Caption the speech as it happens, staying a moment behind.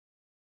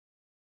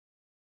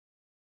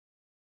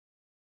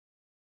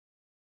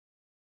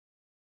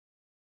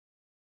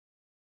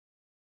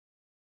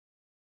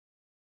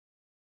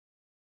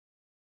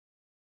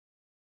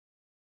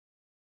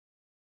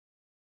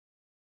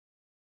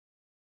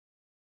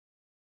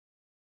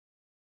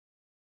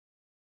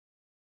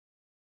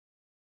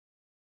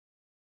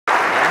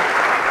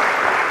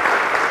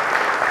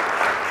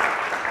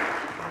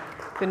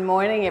Good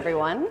morning,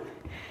 everyone.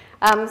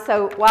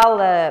 So while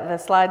the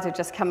slides are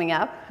just coming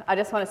up, I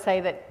just want to say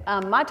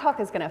that my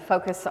talk is going to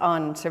focus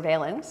on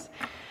surveillance.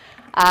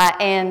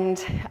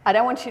 And I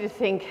don't want you to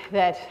think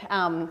that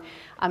I'm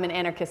an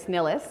anarchist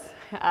nihilist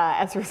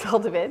as a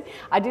result of it.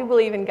 I do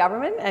believe in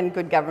government and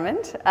good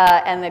government,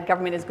 and that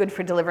government is good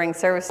for delivering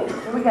services.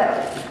 Here we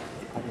go.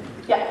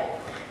 Yeah.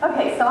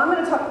 Okay, so I'm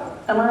going to talk.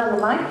 Am I on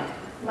the mic?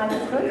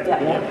 Mic is good? Yeah,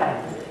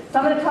 okay. So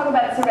I'm going to talk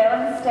about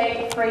surveillance,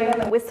 state freedom,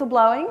 and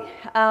whistleblowing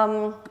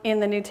in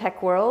the new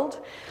tech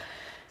world.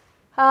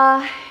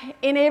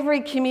 In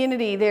every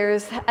community,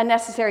 there's a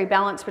necessary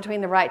balance between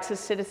the rights of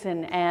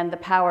citizen and the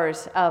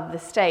powers of the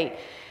state.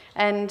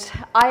 And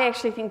I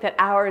actually think that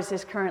ours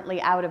is currently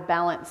out of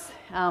balance.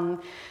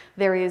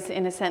 There is,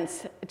 in a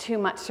sense, too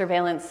much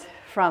surveillance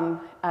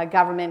from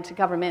governments,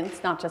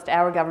 not just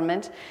our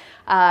government,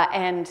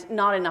 and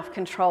not enough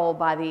control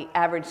by the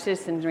average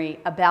citizenry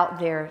about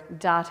their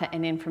data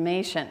and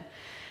information.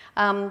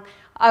 One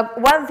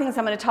of the things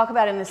I'm going to talk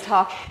about in this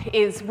talk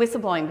is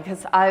whistleblowing,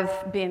 because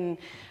I've been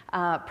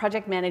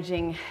project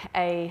managing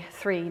a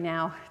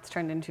now it's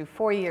turned into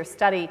 4-year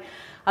study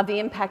of the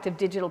impact of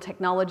digital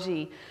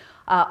technology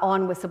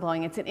on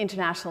whistleblowing. It's an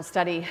international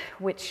study,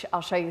 which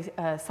I'll show you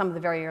some of the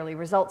very early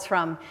results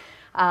from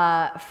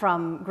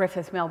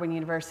Griffith, Melbourne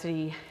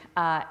University,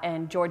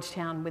 and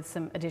Georgetown, with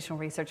some additional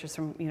researchers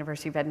from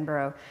University of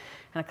Edinburgh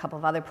and a couple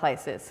of other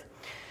places.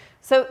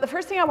 So the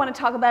first thing I want to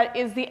talk about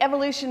is the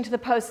evolution to the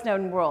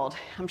post-Snowden world.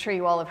 I'm sure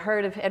you all have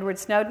heard of Edward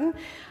Snowden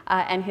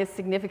and his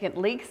significant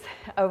leaks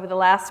over the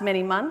last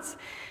many months.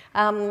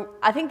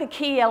 I think the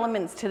key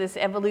elements to this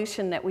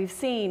evolution that we've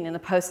seen in the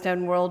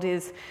post-Snowden world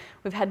is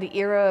we've had the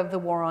era of the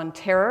war on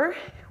terror,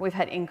 we've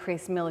had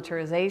increased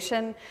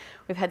militarization,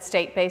 we've had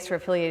state-based or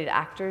affiliated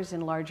actors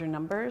in larger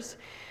numbers.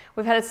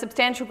 We've had a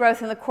substantial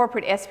growth in the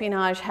corporate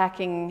espionage,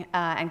 hacking,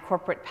 and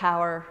corporate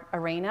power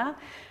arena.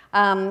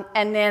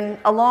 And then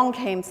along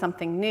came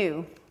something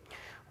new,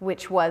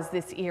 which was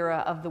this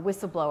era of the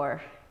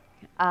whistleblower.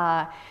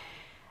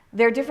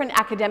 There are different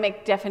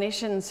academic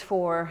definitions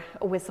for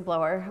a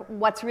whistleblower.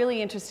 What's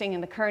really interesting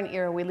in the current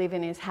era we live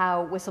in is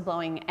how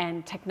whistleblowing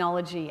and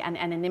technology and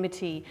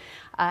anonymity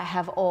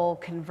have all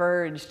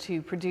converged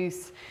to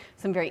produce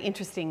some very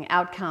interesting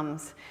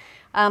outcomes.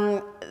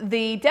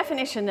 The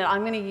definition that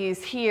I'm going to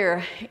use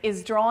here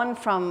is drawn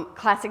from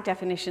classic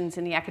definitions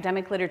in the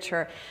academic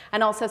literature,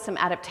 and also some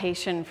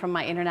adaptation from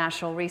my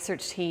international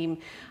research team,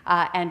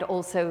 and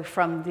also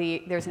from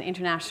there's an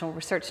international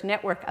research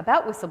network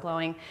about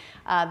whistleblowing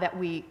that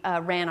we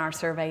ran our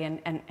survey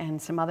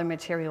and some other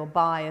material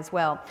by as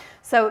well.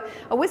 So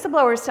a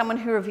whistleblower is someone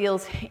who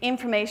reveals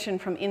information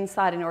from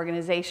inside an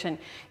organization.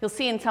 You'll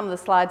see in some of the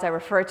slides I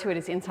refer to it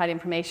as inside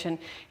information.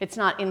 It's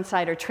not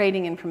insider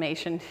trading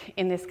information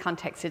in this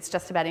context. It's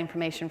just about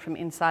information from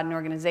inside an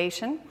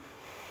organization.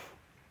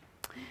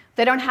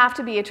 They don't have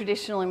to be a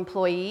traditional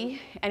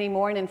employee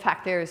anymore, and in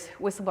fact there's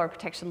whistleblower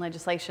protection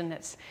legislation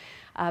that's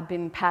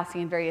been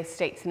passing in various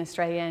states in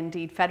Australia,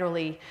 indeed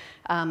federally,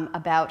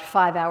 about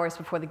 5 hours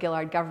before the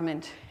Gillard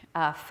government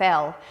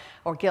fell,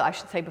 or I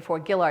should say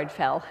before Gillard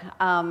fell.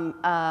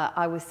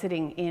 I was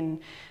sitting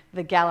in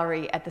the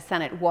gallery at the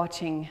Senate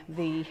watching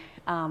the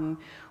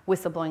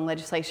whistleblowing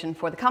legislation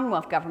for the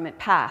Commonwealth government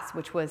pass,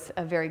 which was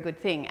a very good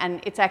thing. And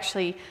it's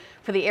actually,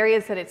 for the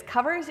areas that it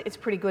covers, it's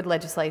pretty good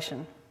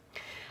legislation.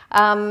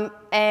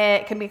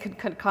 It can be a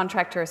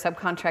contractor or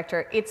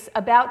subcontractor. It's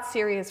about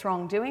serious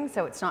wrongdoing,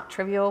 so it's not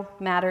trivial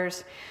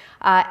matters.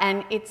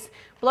 And it's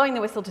blowing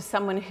the whistle to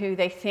someone who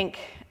they think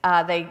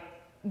they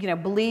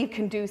believe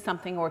can do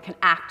something or can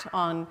act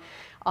on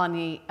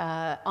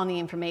the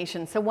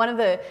information. So one of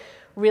the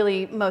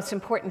really most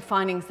important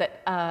findings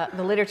that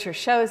the literature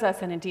shows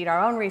us, and indeed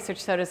our own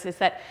research showed us, is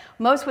that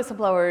most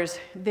whistleblowers,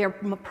 their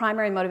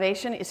primary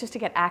motivation is just to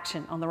get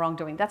action on the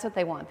wrongdoing. That's what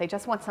they want. They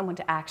just want someone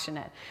to action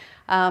it.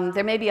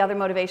 There may be other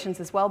motivations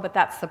as well, but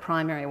that's the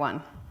primary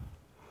one.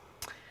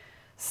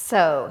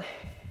 So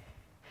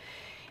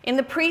in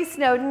the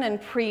pre-Snowden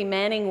and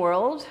pre-Manning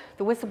world,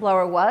 the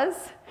whistleblower was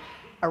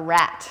a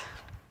rat,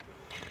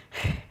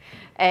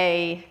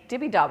 a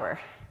dibby-dobber,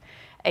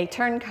 a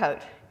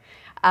turncoat,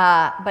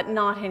 but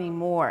not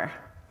anymore.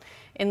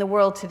 In the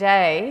world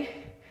today,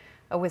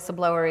 a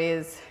whistleblower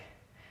is,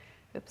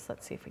 oops,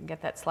 let's see if we can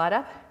get that slide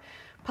up,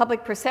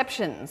 public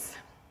perceptions.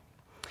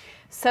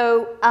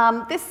 So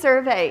this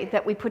survey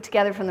that we put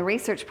together from the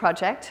research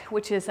project,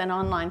 which is an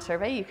online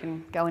survey, you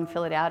can go and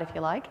fill it out if you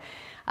like.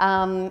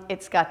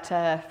 It's got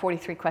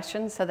 43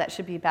 questions, so that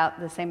should be about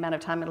the same amount of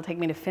time it'll take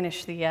me to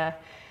finish the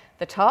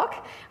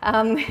talk.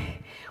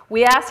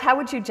 We asked, how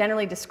would you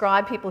generally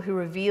describe people who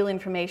reveal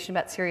information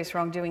about serious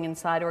wrongdoing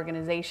inside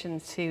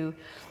organizations to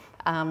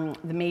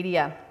the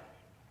media?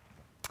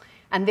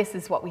 And this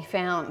is what we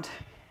found,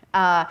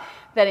 that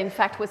in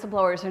fact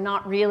whistleblowers are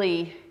not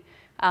really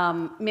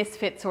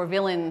misfits or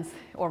villains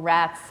or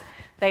rats.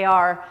 They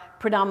are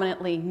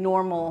predominantly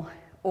normal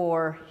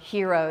or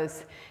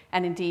heroes.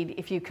 And indeed,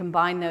 if you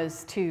combine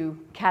those two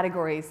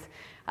categories,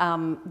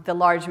 the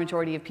large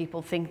majority of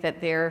people think that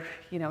they're,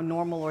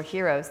 normal or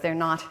heroes. They're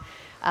not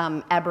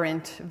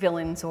aberrant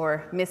villains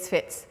or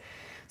misfits.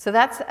 So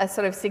that's a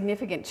sort of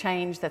significant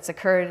change that's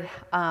occurred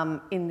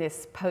in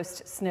this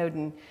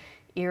post-Snowden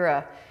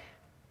era.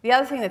 The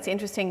other thing that's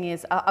interesting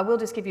is, I will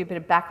just give you a bit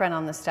of background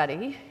on the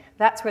study.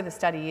 That's where the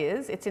study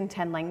is. It's in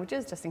 10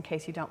 languages, just in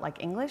case you don't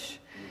like English.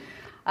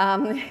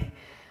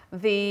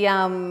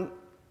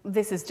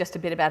 This is just a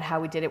bit about how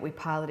we did it. We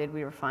piloted,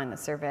 we refined the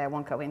survey. I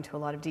won't go into a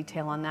lot of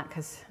detail on that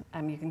because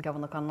you can go and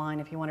look online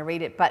if you want to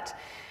read it. But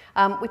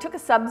we took a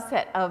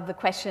subset of the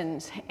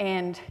questions,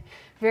 and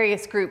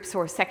various groups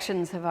or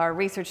sections of our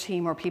research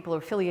team or people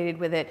affiliated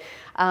with it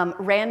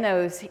ran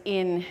those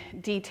in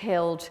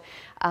detailed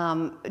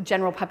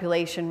general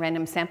population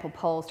random sample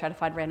polls,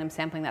 stratified random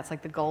sampling. That's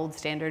like the gold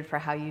standard for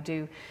how you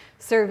do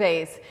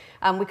surveys.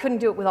 We couldn't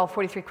do it with all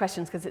 43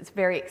 questions because it's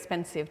very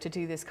expensive to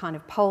do this kind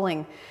of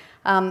polling.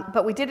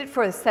 But we did it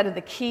for a set of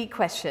the key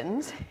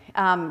questions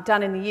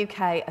done in the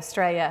UK,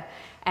 Australia,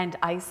 and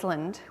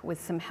Iceland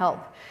with some help.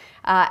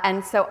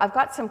 And so I've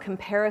got some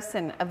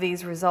comparison of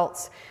these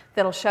results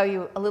that'll show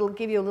you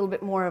give you a little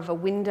bit more of a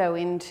window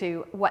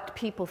into what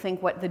people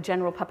think, what the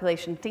general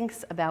population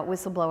thinks about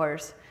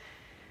whistleblowers.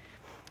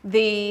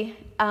 The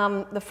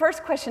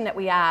first question that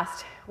we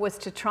asked was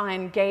to try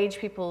and gauge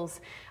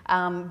people's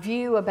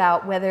view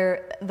about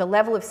whether the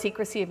level of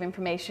secrecy of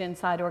information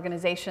inside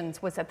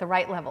organizations was at the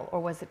right level, or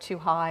was it too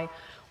high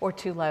or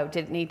too low?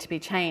 Did it need to be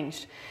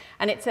changed?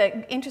 And it's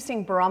an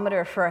interesting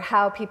barometer for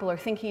how people are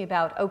thinking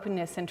about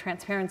openness and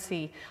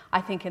transparency,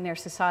 I think, in their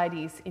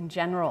societies in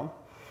general.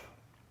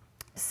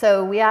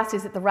 So we asked,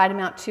 is it the right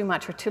amount, too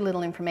much, or too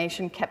little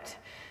information kept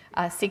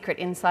secret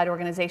inside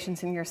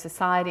organizations in your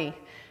society?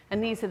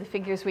 And these are the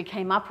figures we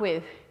came up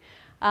with.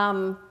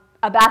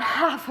 About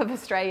half of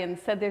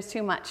Australians said there's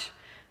too much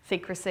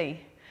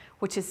secrecy,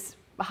 which is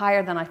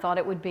higher than I thought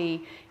it would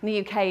be. In the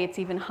UK, it's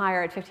even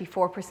higher at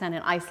 54%. In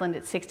Iceland,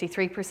 it's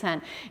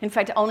 63%. In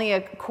fact, only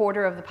a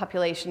quarter of the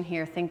population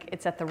here think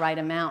it's at the right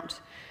amount,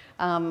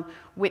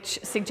 which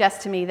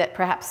suggests to me that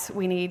perhaps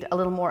we need a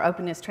little more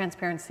openness,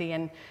 transparency,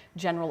 and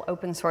general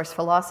open source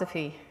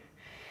philosophy.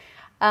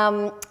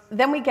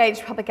 Then we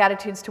gauged public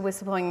attitudes to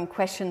whistleblowing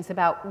questions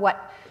about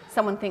what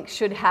someone thinks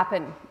should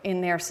happen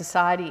in their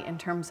society in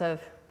terms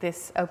of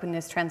this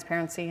openness,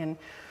 transparency,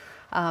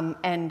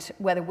 and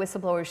whether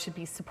whistleblowers should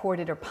be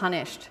supported or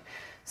punished.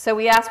 So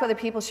we asked whether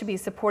people should be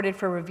supported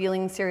for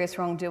revealing serious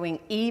wrongdoing,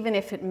 even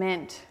if it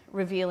meant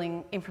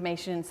revealing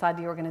information inside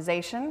the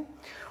organization,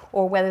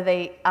 or whether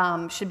they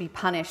should be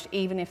punished,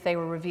 even if they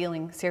were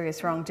revealing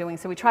serious wrongdoing.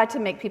 So we tried to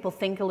make people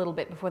think a little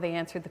bit before they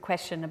answered the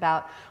question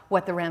about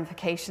what the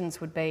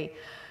ramifications would be.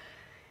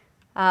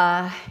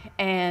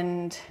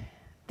 And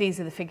these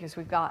are the figures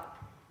we've got,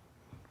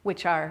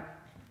 which are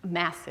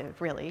massive,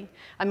 really.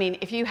 I mean,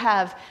 if you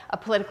have a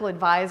political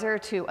advisor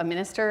to a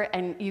minister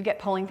and you get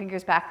polling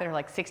figures back that are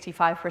like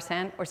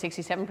 65% or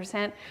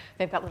 67%,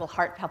 they've got little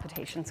heart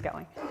palpitations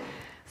going.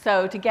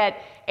 So to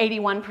get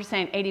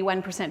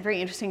 81%,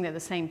 very interesting, they're the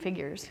same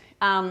figures.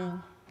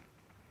 And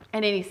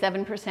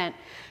 87%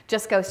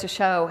 just goes to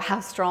show how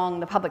strong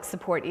the public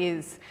support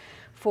is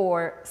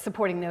for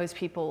supporting those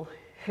people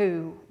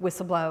who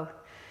whistleblow.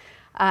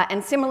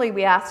 And similarly,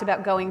 we asked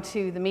about going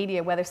to the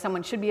media, whether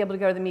someone should be able to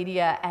go to the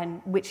media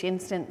and which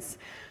instance,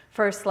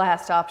 first,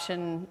 last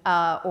option,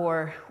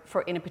 or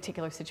for in a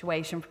particular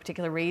situation, for a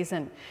particular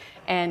reason.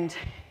 And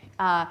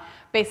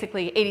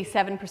basically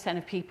 87%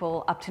 of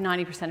people, up to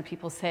 90% of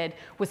people said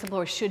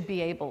whistleblowers should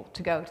be able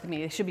to go to the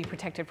media. They should be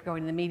protected for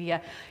going to the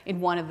media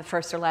in one of the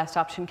first or last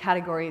option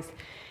categories.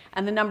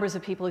 And the numbers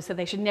of people who said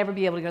they should never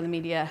be able to go to the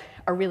media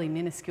are really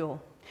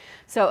minuscule.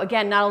 So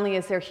again, not only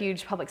is there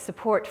huge public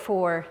support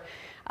for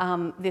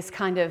this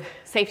kind of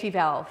safety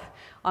valve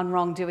on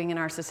wrongdoing in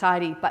our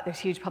society, but there's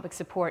huge public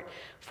support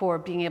for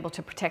being able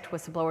to protect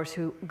whistleblowers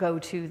who go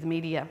to the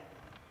media.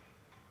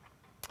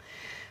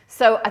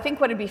 So I think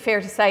what would be fair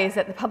to say is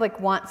that the public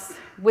wants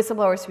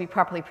whistleblowers to be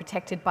properly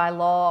protected by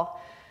law,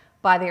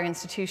 by their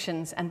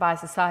institutions, and by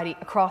society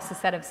across a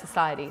set of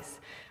societies.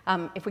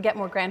 If we get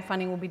more grant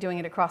funding, we'll be doing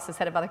it across a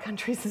set of other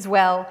countries as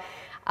well.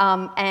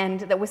 And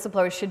that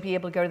whistleblowers should be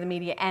able to go to the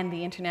media and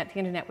the internet. The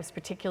internet was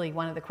particularly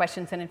one of the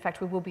questions, and in fact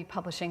we will be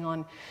publishing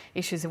on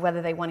issues of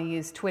whether they want to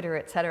use Twitter,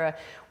 etc.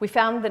 We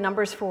found the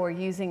numbers for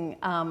using,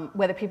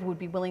 whether people would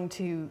be willing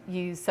to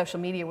use social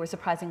media were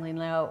surprisingly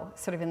low,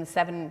 sort of in the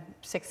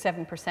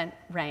 6-7%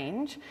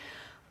 range,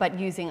 but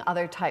using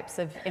other types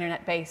of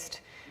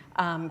internet-based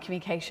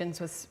communications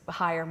was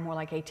higher, more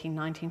like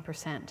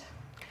 18-19%.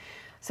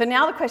 So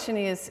now the question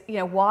is,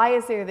 why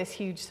is there this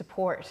huge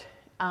support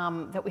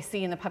that we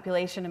see in the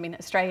population? I mean,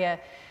 Australia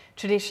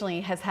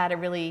traditionally has had a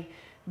really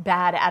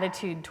bad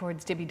attitude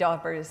towards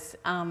dibby-dobbers,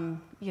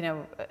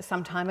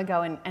 some time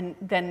ago, and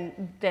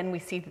then we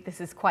see that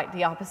this is quite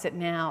the opposite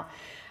now.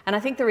 And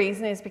I think the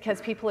reason is because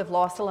people have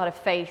lost a lot of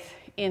faith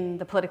in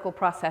the political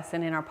process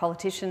and in our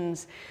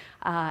politicians,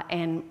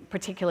 and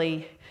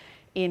particularly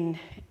in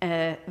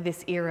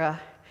this era.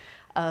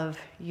 of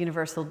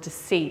universal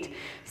deceit.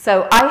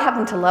 So I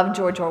happen to love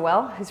George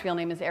Orwell. His real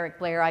name is Eric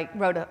Blair. I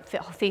wrote a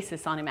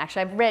thesis on him,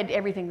 actually. I've read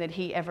everything that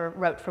he ever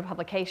wrote for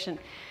publication.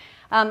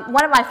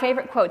 One of my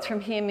favorite quotes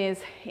from him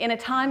is, "In a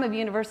time of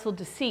universal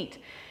deceit,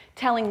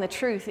 telling the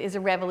truth is a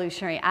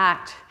revolutionary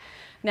act."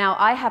 Now,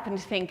 I happen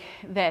to think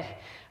that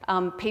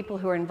people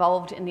who are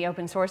involved in the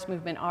open source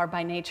movement are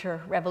by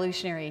nature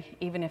revolutionary,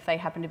 even if they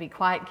happen to be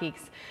quiet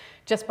geeks,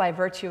 just by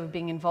virtue of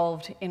being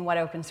involved in what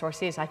open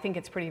source is. I think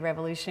it's pretty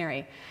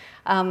revolutionary.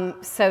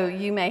 So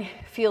you may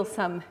feel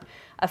some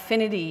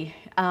affinity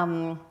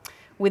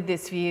with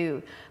this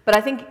view. But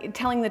I think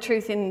telling the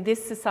truth in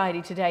this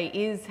society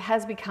today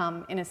has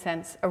become, in a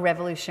sense, a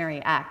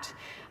revolutionary act.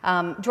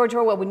 George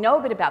Orwell would know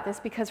a bit about this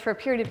because for a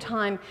period of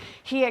time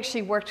he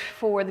actually worked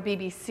for the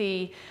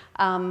BBC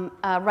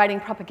writing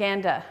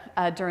propaganda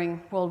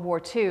during World War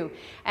II.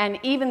 And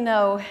even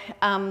though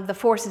the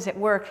forces at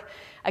work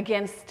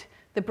against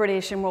the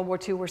British in World War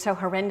II were so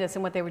horrendous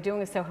and what they were doing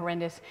was so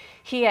horrendous,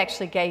 he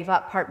actually gave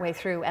up partway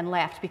through and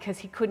left because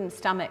he couldn't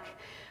stomach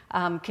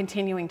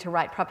continuing to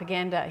write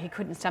propaganda. He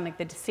couldn't stomach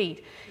the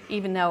deceit,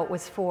 even though it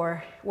was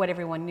for what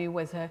everyone knew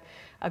was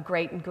a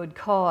great and good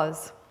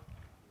cause.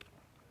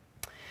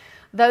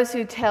 Those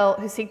who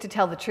seek to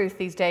tell the truth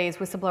these days,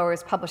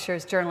 whistleblowers,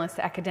 publishers, journalists,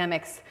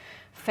 academics,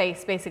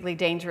 face basically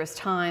dangerous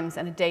times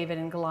and a David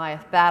and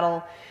Goliath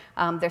battle.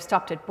 They're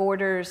stopped at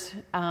borders,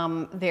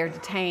 they're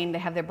detained, they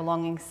have their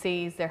belongings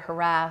seized, they're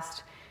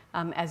harassed.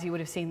 As you would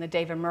have seen the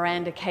David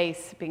Miranda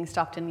case being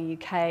stopped in the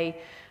UK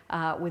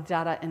with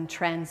data in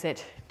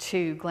transit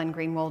to Glenn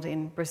Greenwald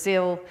in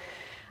Brazil.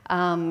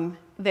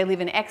 They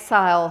live in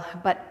exile,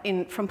 but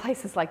from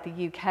places like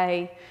the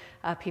UK,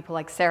 people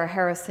like Sarah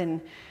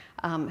Harrison,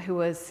 who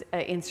was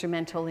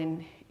instrumental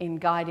in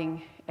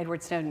guiding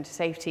Edward Snowden to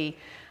safety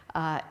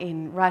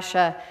in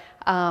Russia,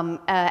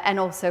 and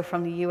also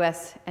from the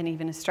US and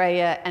even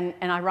Australia. And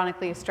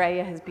ironically,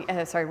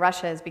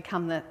 Russia has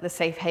become the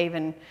safe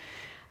haven.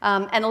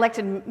 And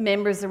elected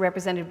members of the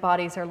representative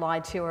bodies are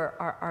lied to or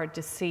are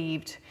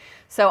deceived.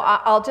 So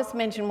I'll just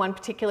mention one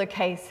particular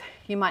case.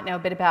 You might know a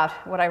bit about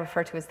what I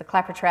refer to as the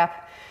clapper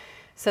trap.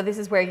 So this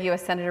is where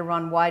US Senator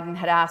Ron Wyden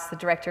had asked the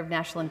Director of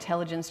National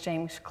Intelligence,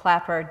 James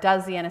Clapper,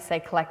 does the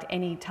NSA collect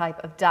any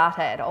type of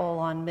data at all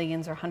on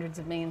millions or hundreds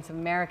of millions of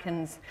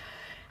Americans?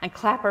 And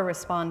Clapper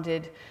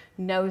responded,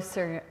 no,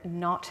 sir,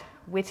 not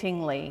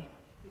wittingly.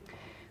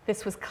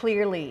 This was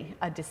clearly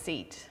a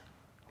deceit.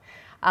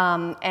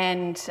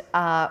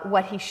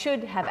 What he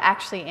should have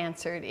actually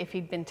answered if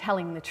he'd been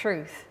telling the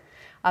truth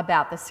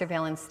about the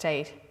surveillance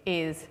state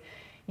is,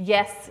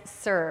 yes,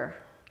 sir,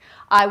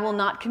 I will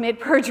not commit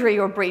perjury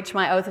or breach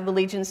my oath of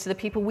allegiance to the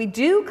people. We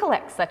do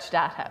collect such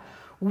data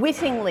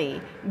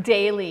wittingly,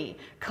 daily,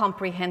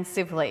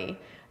 comprehensively,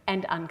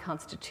 and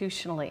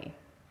unconstitutionally.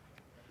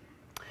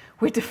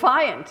 We're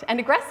defiant and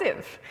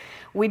aggressive.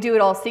 We do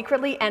it all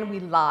secretly, and we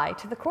lie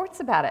to the courts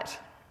about it.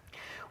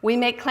 We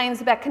make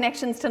claims about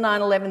connections to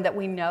 9/11 that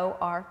we know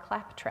are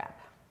claptrap.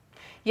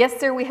 Yes,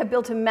 sir, we have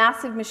built a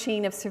massive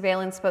machine of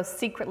surveillance both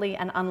secretly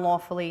and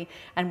unlawfully,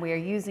 and we are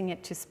using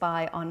it to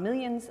spy on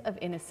millions of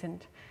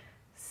innocent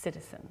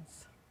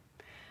citizens.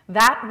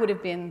 That would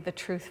have been the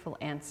truthful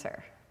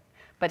answer,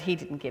 but he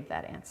didn't give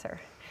that answer.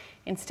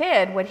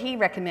 Instead, what he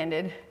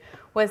recommended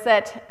was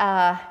that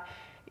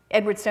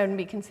Edward Snowden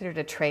be considered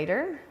a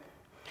traitor,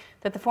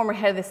 that the former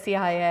head of the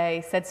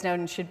CIA said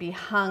Snowden should be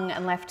hung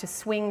and left to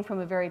swing from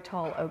a very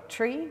tall oak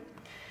tree,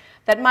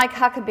 that Mike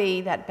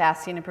Huckabee, that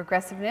bastion of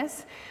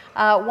progressiveness,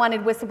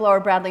 wanted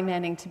whistleblower Bradley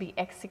Manning to be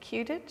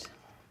executed,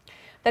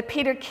 that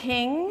Peter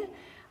King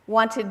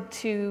wanted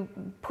to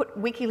put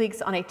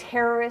WikiLeaks on a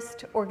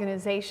terrorist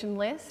organization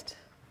list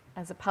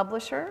as a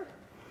publisher,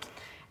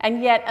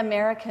 and yet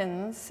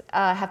Americans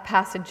have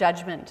passed a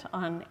judgment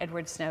on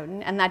Edward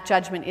Snowden, and that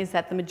judgment is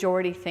that the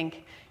majority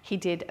think he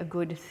did a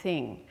good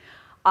thing.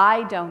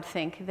 I don't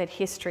think that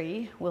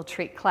history will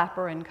treat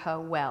Clapper and co.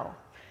 well.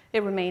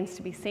 It remains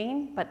to be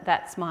seen, but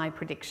that's my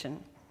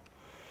prediction.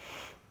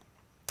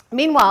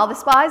 Meanwhile, the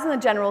spies and the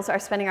generals are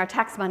spending our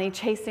tax money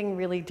chasing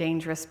really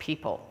dangerous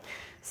people.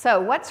 So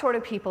what sort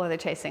of people are they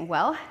chasing?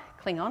 Well,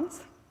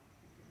 Klingons.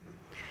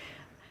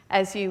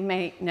 As you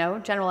may know,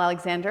 General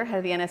Alexander, head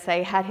of the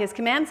NSA, had his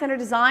command center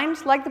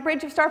designed like the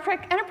bridge of Star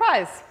Trek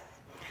Enterprise.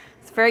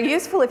 It's very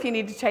useful if you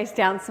need to chase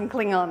down some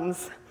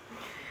Klingons.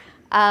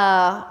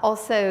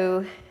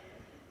 Also,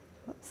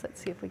 let's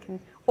see if we can,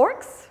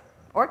 orcs,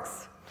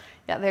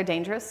 yeah, they're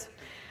dangerous.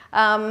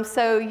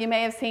 So you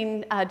may have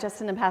seen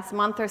just in the past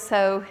month or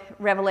so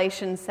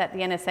revelations that the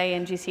NSA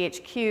and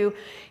GCHQ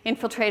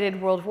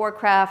infiltrated World of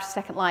Warcraft,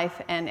 Second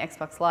Life, and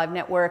Xbox Live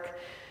Network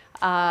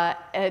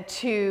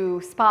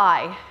to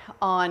spy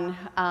on,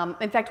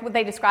 in fact, what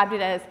they described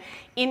it as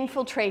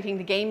infiltrating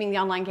the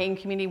online game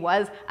community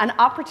was an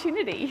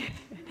opportunity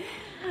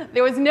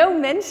There was no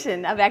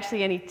mention of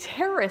actually any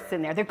terrorists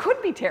in there. There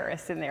could be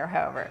terrorists in there,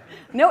 however.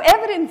 No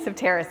evidence of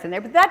terrorists in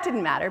there, but that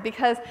didn't matter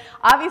because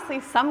obviously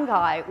some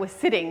guy was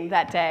sitting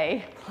that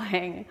day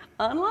playing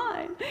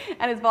online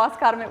and his boss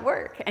got him at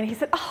work and he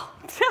said, oh,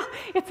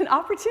 it's an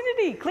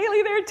opportunity.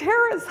 Clearly there are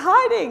terrorists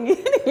hiding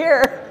in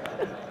here.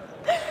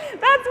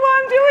 That's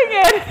why I'm doing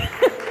it.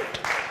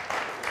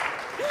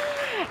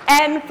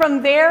 And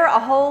from there, a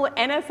whole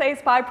NSA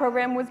spy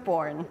program was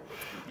born.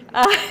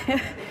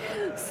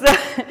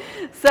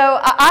 So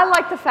I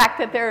like the fact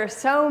that there are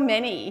so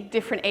many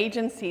different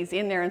agencies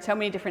in there and so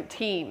many different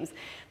teams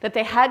that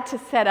they had to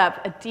set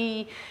up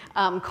a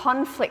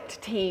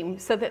conflict team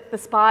so that the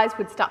spies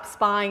would stop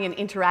spying and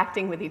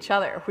interacting with each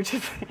other, which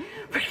is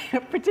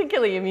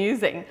particularly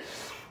amusing.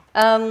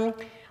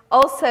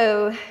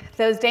 Also,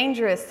 those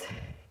dangerous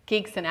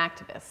geeks and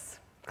activists,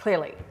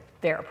 clearly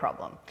they're a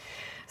problem.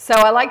 So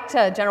I liked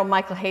General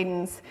Michael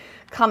Hayden's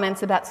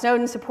comments about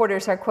Snowden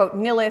supporters are, quote,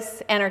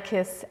 nihilists,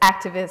 anarchists,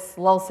 activists,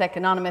 lulsec,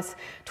 anonymous,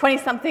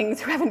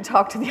 20-somethings who haven't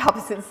talked to the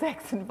opposite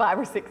sex in 5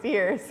 or 6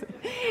 years.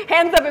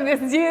 Hands up if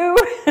this is you.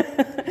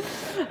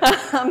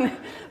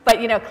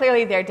 But, you know,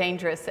 clearly they're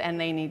dangerous and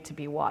they need to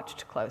be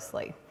watched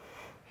closely.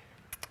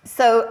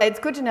 So it's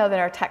good to know that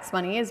our tax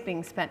money is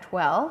being spent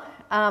well.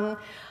 I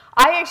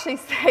actually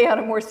say on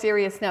a more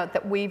serious note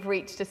that we've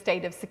reached a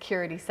state of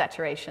security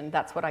saturation.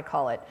 That's what I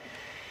call it.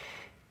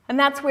 And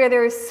that's where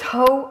there is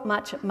so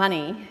much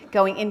money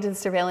going into the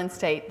surveillance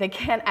state, they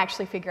can't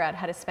actually figure out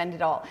how to spend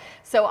it all.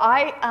 So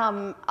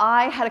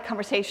I had a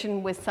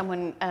conversation with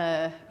someone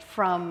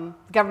from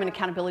the Government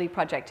Accountability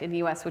Project in the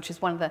US, which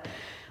is one of the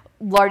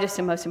largest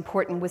and most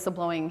important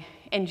whistleblowing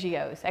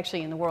NGOs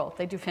actually in the world.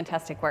 They do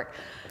fantastic work.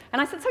 And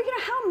I said, so, you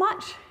know, how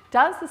much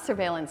does the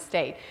surveillance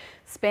state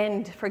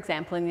spend, for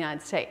example, in the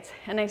United States?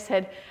 And they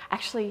said,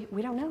 actually,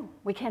 we don't know.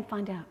 We can't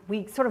find out.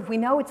 We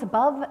know it's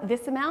above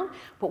this amount,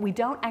 but we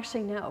don't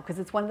actually know because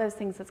it's one of those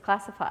things that's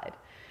classified.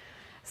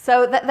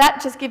 So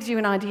that just gives you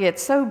an idea.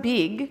 It's so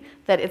big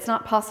that it's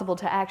not possible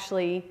to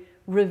actually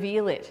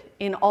reveal it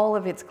in all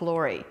of its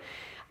glory.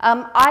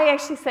 I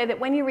actually say that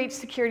when you reach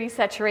security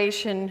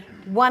saturation,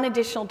 one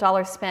additional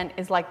dollar spent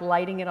is like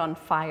lighting it on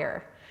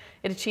fire.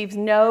 It achieves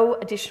no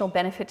additional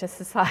benefit to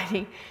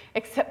society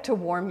except to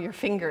warm your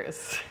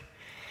fingers.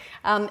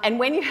 And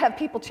when you have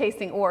people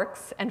chasing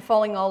orcs and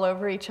falling all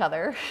over each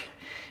other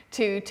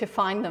to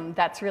find them,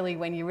 that's really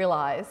when you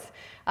realize.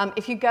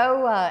 If you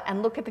go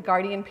and look at the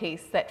Guardian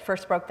piece that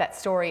first broke that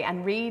story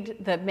and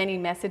read the many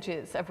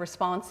messages of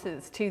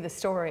responses to the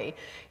story,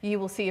 you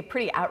will see a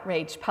pretty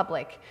outraged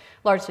public,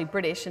 largely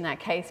British in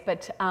that case,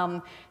 but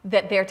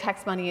that their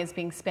tax money is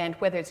being spent,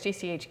 whether it's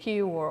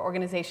GCHQ or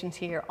organizations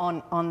here,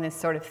 on this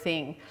sort of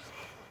thing.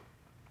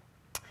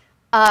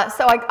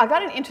 So I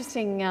got an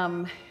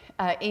interesting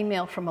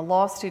email from a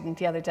law student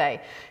the other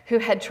day who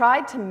had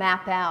tried to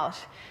map out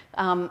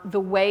the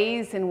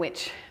ways in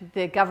which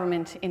the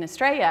government in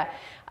Australia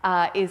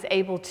is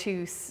able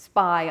to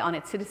spy on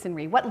its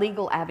citizenry, what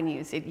legal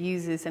avenues it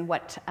uses and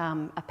what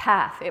a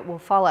path it will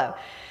follow.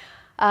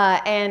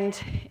 And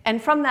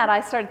from that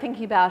I started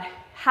thinking about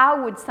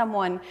how would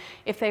someone,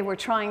 if they were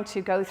trying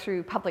to go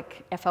through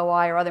public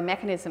FOI or other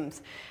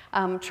mechanisms,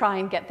 try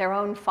and get their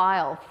own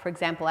file, for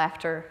example,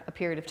 after a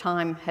period of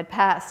time had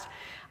passed.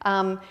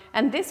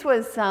 And this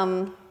was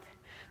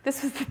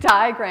the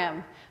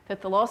diagram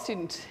that the law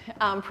student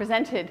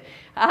presented.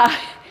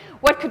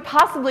 What could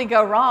possibly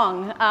go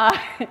wrong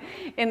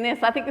in this?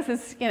 I think this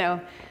is, you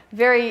know,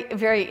 very,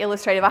 very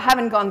illustrative. I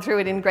haven't gone through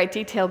it in great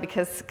detail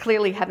because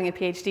clearly having a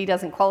PhD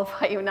doesn't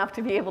qualify you enough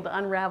to be able to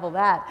unravel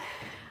that.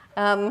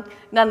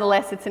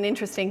 Nonetheless, it's an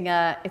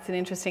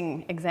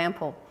interesting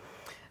example.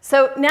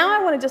 So now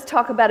I want to just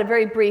talk about a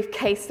very brief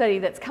case study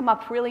that's come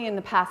up really in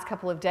the past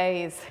couple of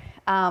days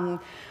on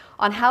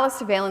how the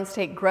surveillance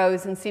state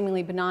grows in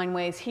seemingly benign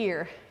ways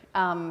here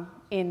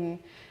in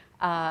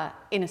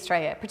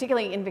Australia,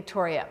 particularly in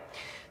Victoria.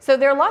 So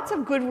there are lots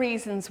of good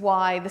reasons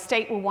why the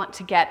state will want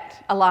to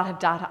get a lot of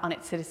data on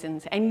its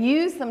citizens and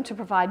use them to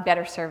provide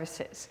better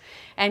services.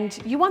 And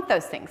you want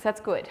those things,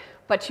 that's good.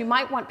 But you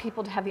might want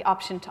people to have the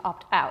option to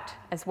opt out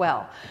as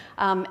well.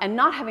 And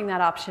not having that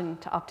option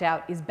to opt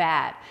out is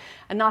bad.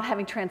 And not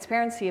having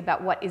transparency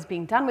about what is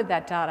being done with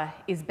that data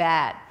is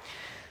bad.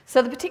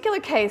 So the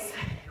particular case,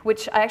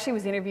 which I actually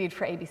was interviewed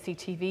for ABC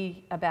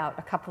TV about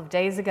a couple of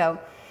days ago,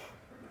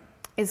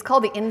 is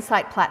called the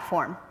Insight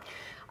Platform.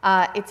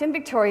 It's in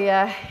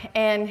Victoria,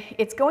 and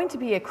it's going to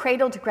be a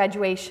cradle to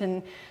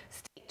graduation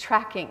state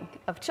tracking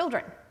of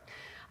children.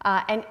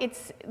 And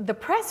the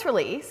press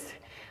release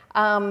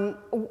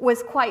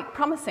was quite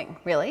promising,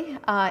 really.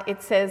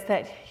 It says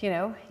that, you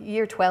know,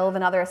 Year 12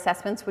 and other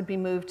assessments would be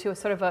moved to a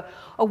sort of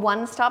a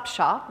one-stop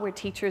shop where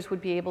teachers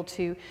would be able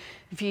to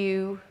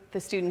view the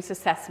student's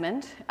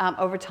assessment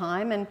over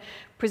time and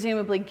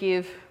presumably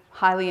give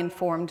highly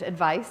informed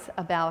advice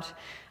about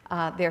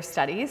their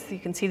studies. You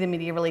can see the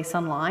media release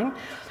online.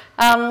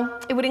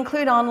 It would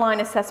include online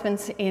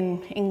assessments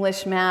in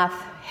English, math,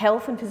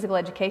 health and physical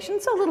education,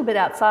 so a little bit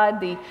outside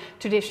the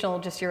traditional,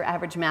 just your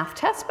average math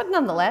test, but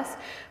nonetheless,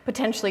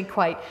 potentially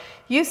quite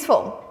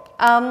useful.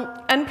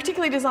 And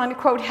particularly designed to,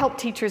 quote, help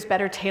teachers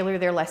better tailor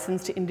their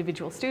lessons to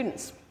individual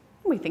students.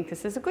 We think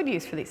this is a good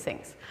use for these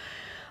things.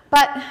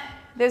 But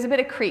there's a bit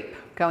of creep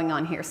going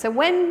on here. So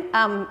when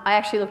I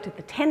actually looked at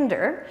the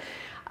tender,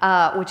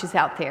 which is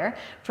out there,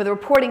 for the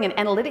reporting and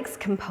analytics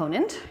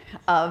component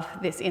of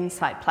this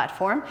Insight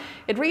platform,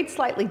 it reads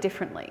slightly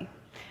differently.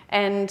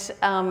 And,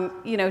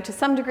 you know, to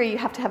some degree, you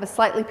have to have a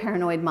slightly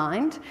paranoid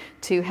mind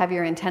to have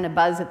your antenna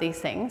buzz at these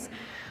things.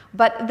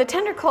 But the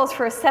tender calls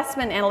for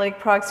assessment analytic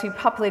products to be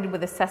populated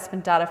with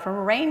assessment data from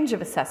a range of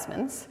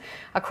assessments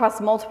across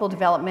multiple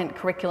development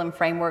curriculum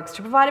frameworks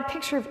to provide a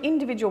picture of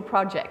individual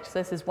projects. So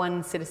this is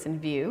one citizen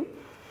view,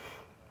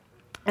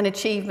 an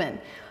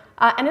achievement.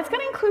 And it's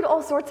going to include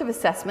all sorts of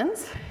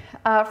assessments,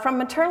 from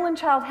maternal and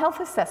child health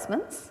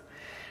assessments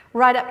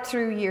right up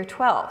through year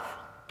 12.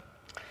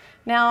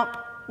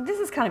 Now, this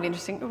is kind of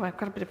interesting. Oh, I've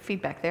got a bit of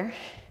feedback there.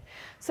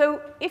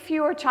 So if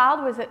your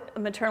child was at a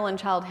maternal and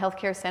child health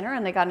care center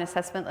and they got an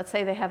assessment, let's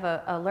say they have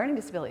a learning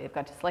disability, they've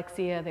got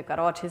dyslexia, they've got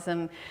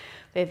autism,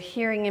 they have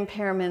hearing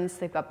impairments,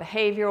 they've got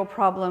behavioral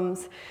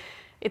problems.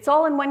 It's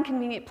all in one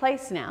convenient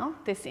place now,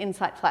 this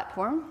Insight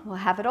platform will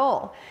have it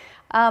all.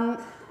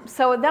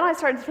 So then I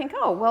started to think,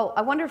 oh, well,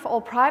 I wonder if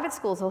all private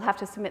schools will have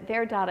to submit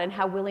their data and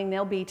how willing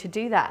they'll be to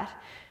do that.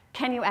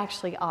 Can you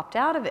actually opt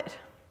out of it?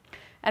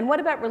 And what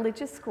about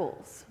religious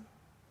schools?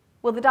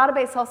 Will the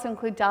database also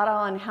include data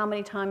on how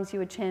many times you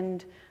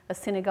attend a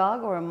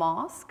synagogue or a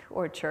mosque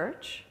or a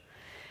church?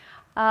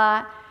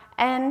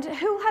 And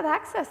who will have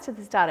access to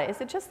this data?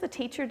 Is it just the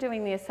teacher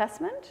doing the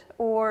assessment,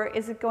 or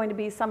is it going to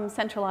be some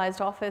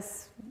centralized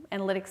office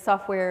analytics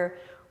software,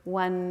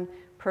 one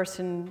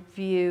person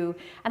view?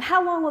 And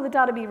how long will the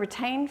data be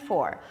retained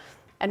for?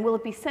 And will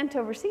it be sent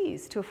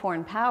overseas to a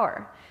foreign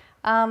power?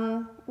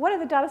 What are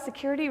the data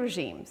security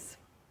regimes?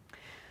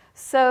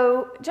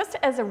 So just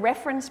as a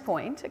reference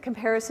point, a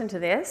comparison to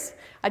this,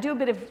 I do a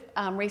bit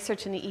of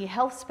research in the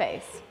e-health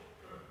space.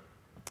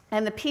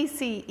 And the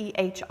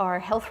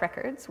PCEHR health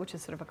records, which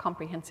is sort of a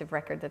comprehensive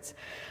record that's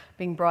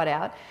being brought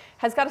out,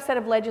 has got a set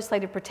of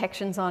legislative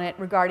protections on it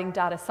regarding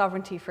data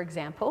sovereignty, for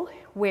example,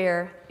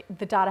 where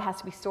the data has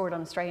to be stored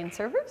on Australian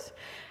servers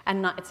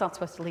and it's not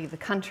supposed to leave the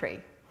country.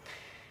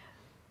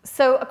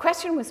 So a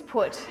question was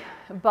put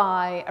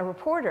by a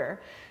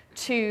reporter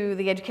to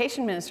the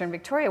Education Minister in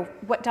Victoria: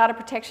 what data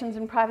protections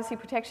and privacy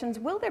protections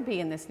will there be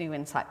in this new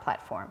Insight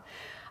platform?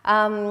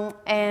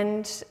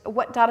 And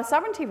what data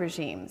sovereignty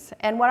regimes?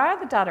 And what are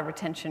the data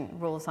retention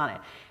rules on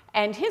it?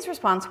 And his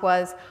response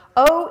was,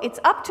 oh, it's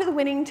up to the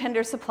winning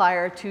tender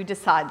supplier to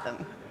decide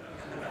them.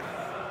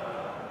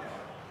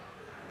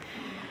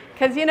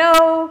 Because, you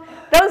know,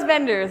 those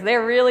vendors,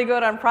 they're really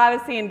good on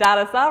privacy and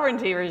data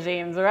sovereignty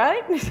regimes,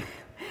 right?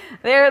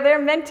 They're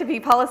meant to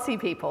be policy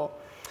people.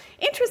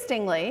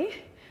 Interestingly,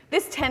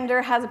 this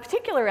tender has a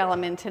particular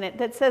element in it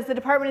that says the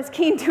department is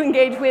keen to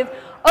engage with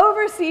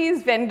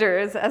overseas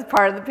vendors as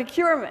part of the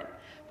procurement.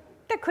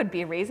 There could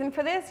be a reason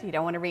for this. You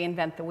don't want to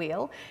reinvent the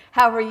wheel.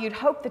 However, you'd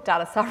hope that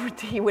data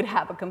sovereignty would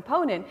have a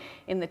component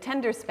in the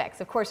tender specs.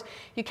 Of course,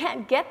 you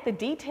can't get the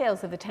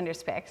details of the tender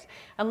specs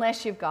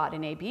unless you've got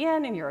an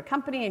ABN and you're a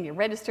company and you're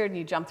registered and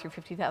you jump through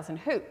 50,000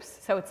 hoops.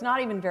 So it's not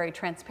even very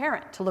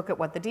transparent to look at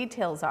what the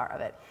details are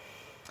of it.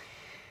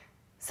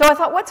 So I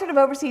thought, what sort of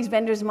overseas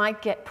vendors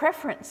might get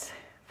preference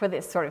for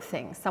this sort of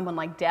thing? Someone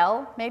like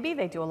Dell, maybe.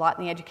 They do a lot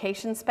in the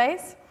education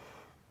space.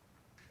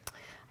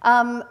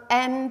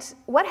 And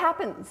what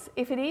happens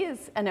if it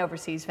is an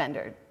overseas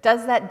vendor?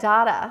 Does that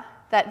data,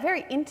 that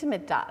very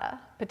intimate data,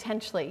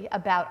 potentially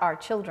about our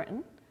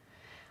children,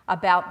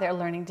 about their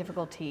learning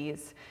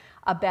difficulties,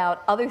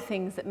 about other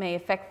things that may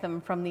affect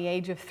them from the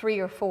age of 3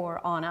 or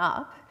 4 on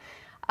up,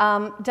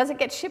 does it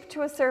get shipped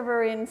to a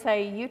server in,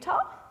 say,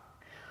 Utah?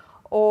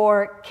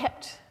 Or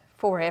kept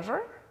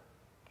forever?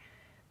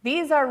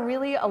 These are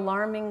really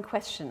alarming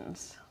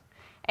questions.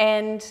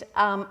 And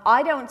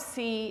I don't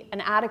see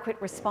an adequate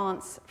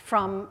response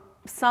from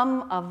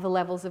some of the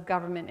levels of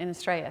government in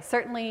Australia.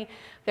 Certainly,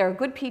 there are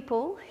good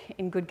people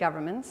in good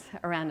governments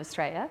around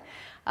Australia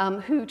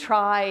who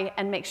try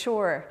and make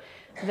sure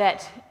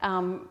that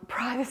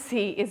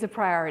privacy is a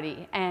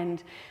priority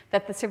and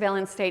that the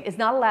surveillance state is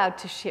not allowed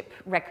to ship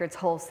records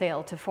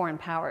wholesale to foreign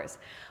powers.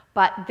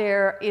 But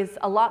there is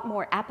a lot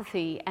more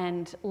apathy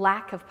and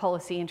lack of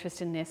policy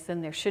interest in this than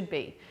there should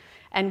be.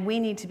 And we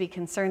need to be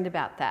concerned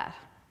about that.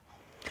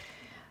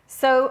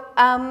 So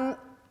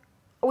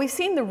we've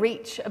seen the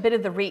reach, a bit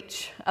of the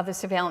reach of the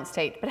surveillance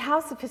state, but how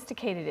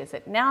sophisticated is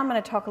it? Now I'm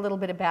going to talk a little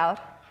bit about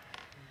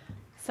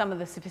some of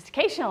the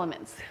sophistication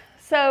elements.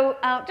 So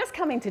just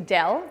coming to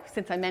Dell,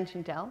 since I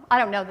mentioned Dell, I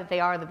don't know that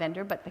they are the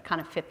vendor, but they kind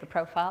of fit the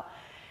profile.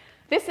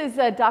 This is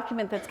a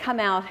document that's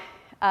come out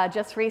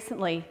just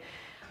recently.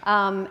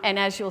 And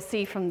as you'll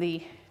see from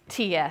the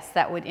TS,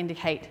 that would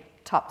indicate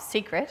top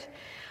secret.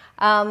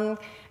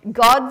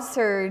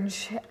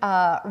 GodSurge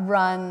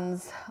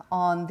runs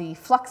on the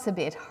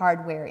Fluxabit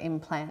hardware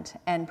implant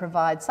and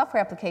provides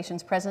software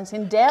applications present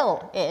in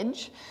Dell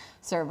Edge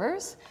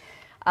servers.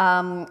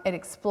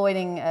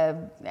 Exploiting,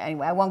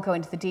 anyway, I won't go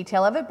into the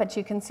detail of it, but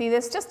you can see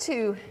this just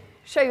to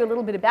show you a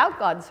little bit about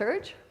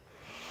GodSurge.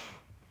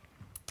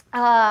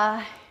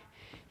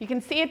 You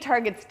can see it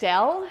targets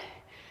Dell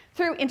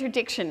through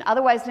interdiction,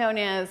 otherwise known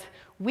as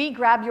we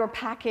grab your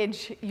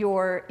package,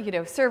 your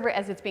server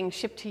as it's being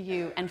shipped to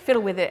you and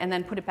fiddle with it and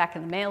then put it back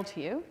in the mail to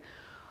you,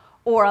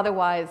 or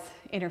otherwise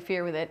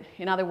interfere with it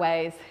in other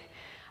ways.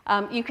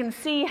 You can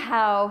see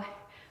how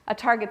a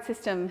target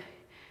system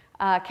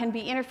can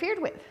be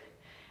interfered with.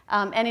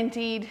 And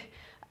indeed,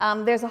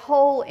 there's a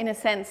whole, in a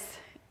sense,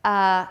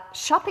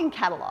 shopping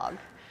catalog,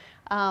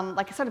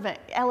 like a sort of an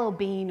LL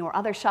Bean or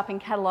other shopping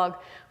catalog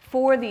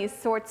for these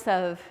sorts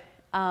of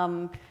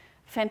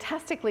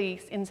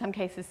fantastically, in some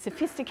cases,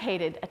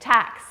 sophisticated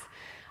attacks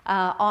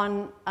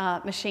on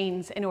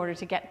machines in order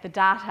to get the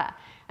data.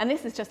 And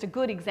this is just a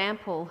good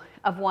example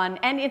of one,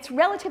 and it's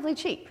relatively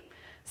cheap.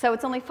 So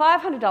it's only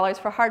 $500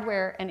 for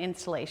hardware and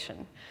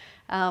installation.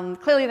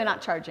 Clearly, they're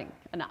not charging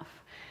enough.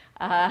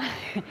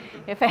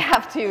 If they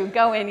have to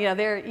go in,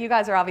 you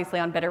guys are obviously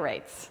on better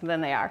rates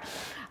than they are.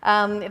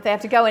 If they have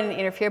to go in and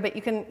interfere, but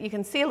you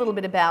can see a little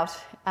bit about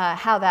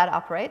how that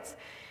operates.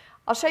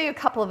 I'll show you a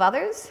couple of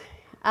others.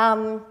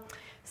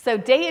 So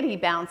Deity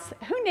Bounce,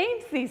 who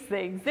names these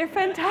things? They're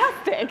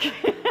fantastic.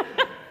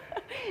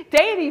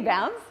 Deity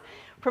Bounce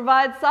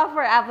provides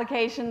software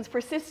applications for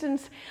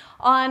systems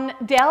on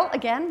Dell,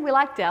 again, we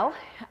like Dell,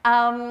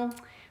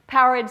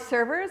 powered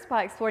servers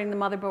by exploiting the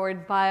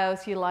motherboard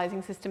BIOS,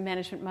 utilizing system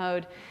management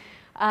mode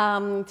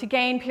to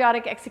gain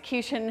periodic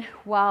execution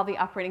while the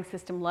operating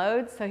system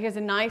loads. So here's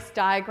a nice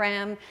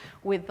diagram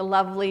with the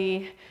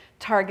lovely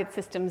target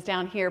systems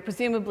down here.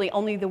 Presumably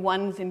only the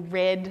ones in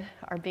red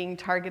are being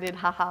targeted,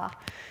 haha.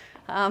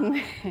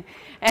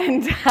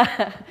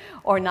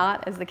 Or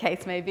not, as the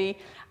case may be.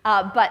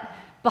 But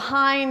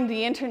behind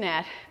the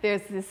internet,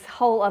 there's this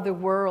whole other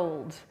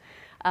world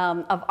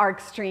of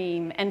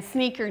ArcStream and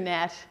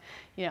SneakerNet.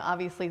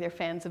 Obviously they're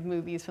fans of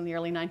movies from the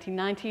early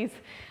 1990s,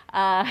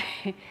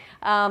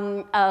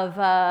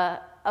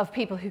 of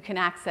people who can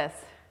access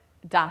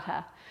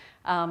data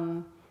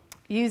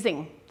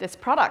using this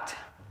product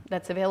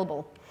that's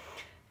available,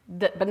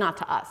 but not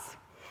to us.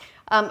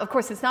 Of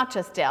course, it's not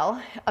just Dell.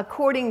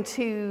 According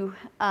to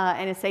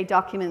NSA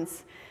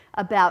documents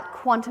about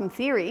quantum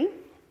theory,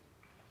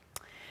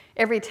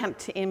 every attempt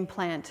to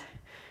implant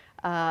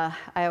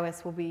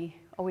iOS will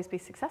always be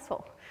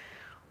successful,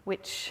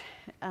 which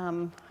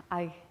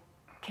I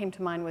came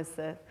to mind was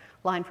the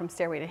line from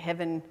Stairway to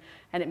Heaven,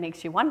 and it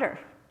makes you wonder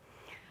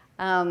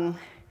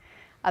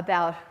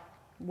about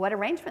what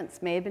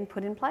arrangements may have been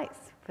put in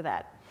place for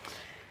that.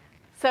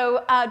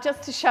 So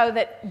just to show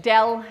that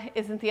Dell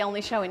isn't the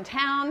only show in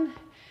town,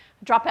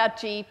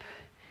 Dropout Jeep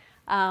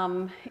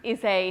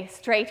is a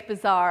straight,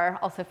 bizarre,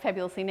 also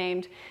fabulously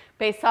named,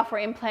 base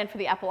software implant for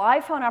the Apple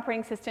iPhone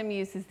operating system,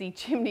 uses the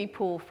chimney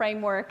pool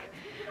framework.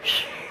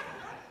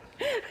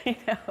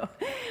 It's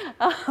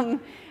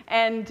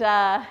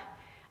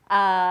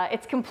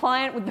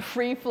compliant with the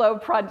Free Flow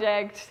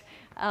project.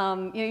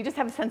 You just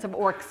have a sense of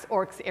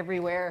orcs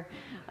everywhere.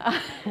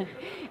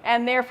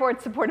 And therefore,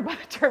 it's supported by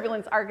the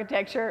turbulence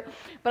architecture.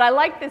 But I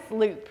like this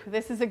loop.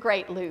 This is a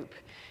great loop.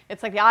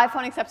 It's like the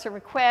iPhone accepts a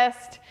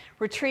request,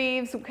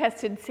 retrieves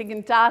requested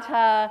SIGINT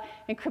data,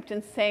 encrypts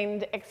and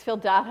send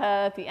exfil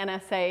data, the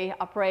NSA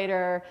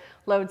operator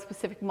loads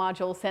specific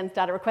module, sends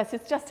data requests.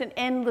 It's just an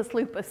endless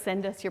loop of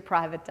send us your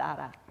private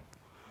data.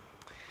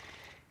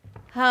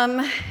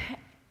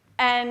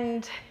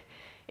 And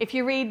if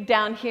you read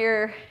down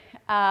here,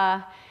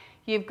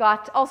 you've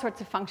got all sorts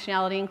of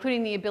functionality,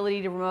 including the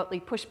ability to remotely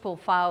push-pull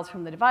files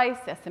from the device,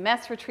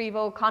 SMS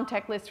retrieval,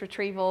 contact list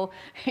retrieval.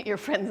 Your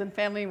friends and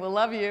family will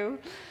love you.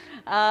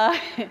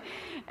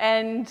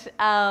 And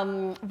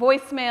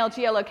voicemail,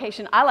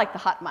 geolocation. I like the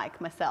hot mic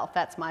myself.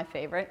 That's my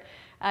favorite.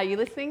 You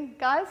listening,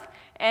 guys?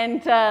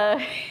 And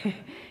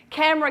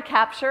camera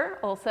capture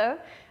also,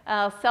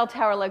 cell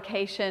tower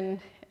location.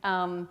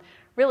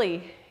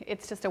 Really,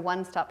 it's just a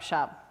one-stop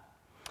shop.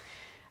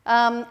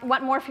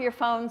 Want more for your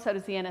phone, so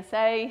does the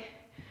NSA.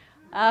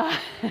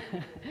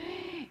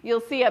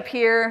 You'll see up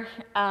here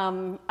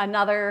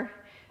another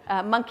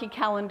monkey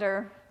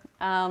calendar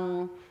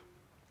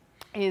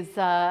is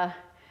yet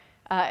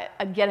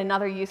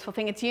another useful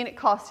thing. Its unit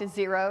cost is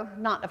zero,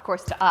 not of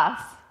course to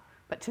us,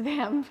 but to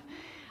them.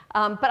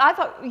 But I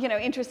thought,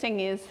 interesting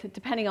is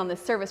depending on the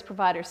service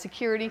provider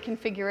security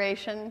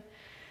configuration,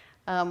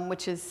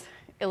 which is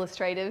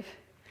illustrative.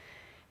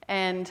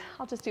 And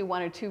I'll just do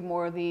one or two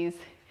more of these.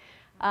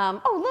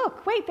 Oh,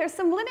 look, wait, there's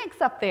some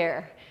Linux up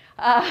there.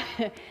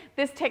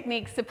 This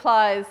technique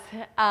supports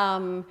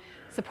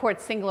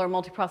single or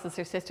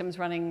multiprocessor systems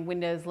running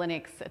Windows,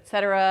 Linux,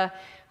 etc.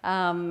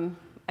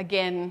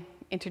 Again,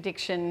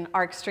 interdiction,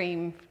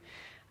 ArcStream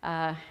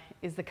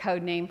is the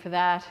code name for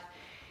that.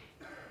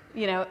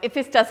 If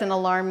this doesn't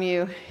alarm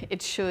you,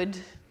 it should.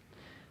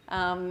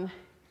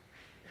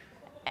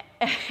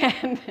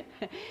 And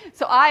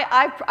so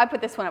I put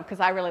this one up because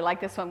I really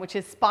like this one, which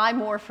is spy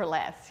more for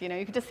less. You know,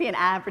 you could just see an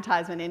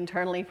advertisement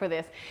internally for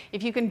this.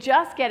 If you can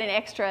just get an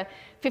extra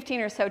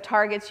 15 or so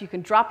targets, you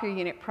can drop your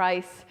unit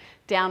price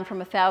down from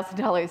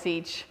 $1,000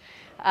 each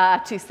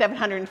to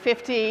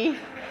 $750,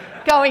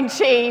 going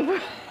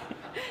cheap,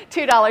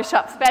 $2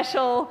 shop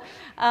special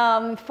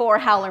for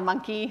Howler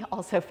Monkey,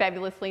 also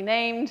fabulously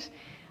named,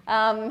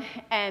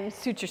 and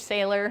Suture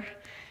Sailor.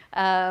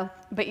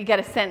 But you get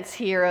a sense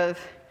here of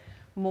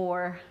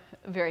more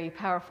very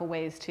powerful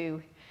ways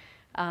to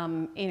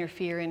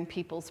interfere in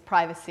people's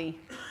privacy.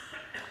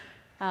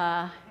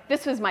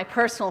 This was my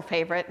personal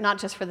favorite, not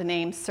just for the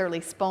name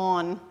Surly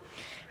Spawn.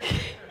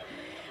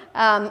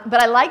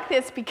 But I like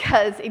this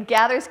because it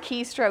gathers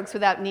keystrokes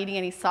without needing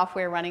any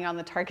software running on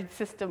the target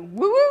system.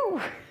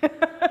 Woo-woo!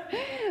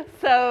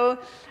 So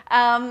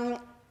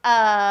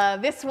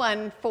this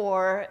one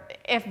for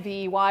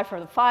FVY for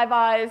the Five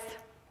Eyes,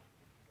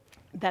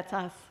 that's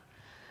us.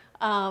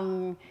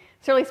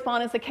 Surly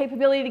Spawn is the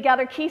capability to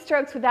gather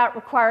keystrokes without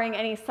requiring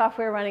any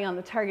software running on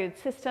the targeted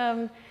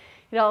system.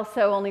 It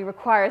also only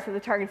requires that the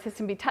target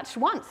system be touched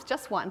once,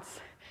 just once.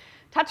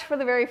 Touched for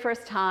the very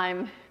first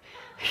time.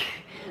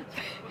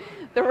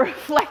 The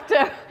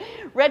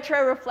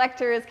retro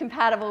reflector is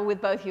compatible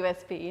with both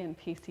USB and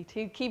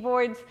PC2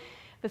 keyboards.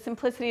 The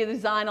simplicity of the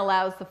design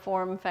allows the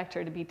form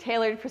factor to be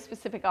tailored for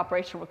specific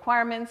operational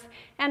requirements,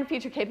 and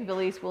future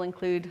capabilities will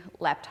include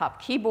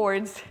laptop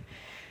keyboards.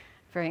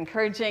 Very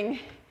encouraging.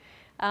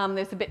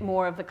 There's a bit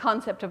more of the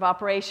concept of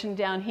operation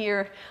down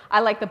here. I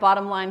like the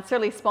bottom line.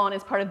 Surly Spawn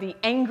is part of the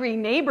Angry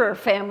Neighbor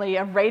family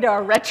of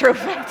radar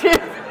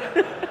retroflective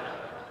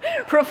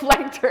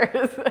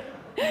reflectors.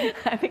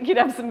 I think you'd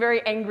have some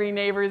very angry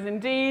neighbors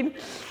indeed.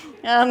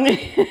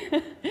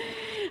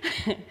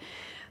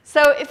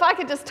 So if I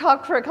could just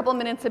talk for a couple of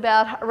minutes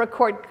about a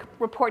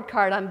report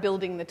card on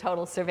building the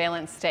total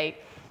surveillance state.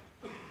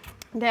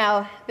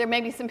 Now, there may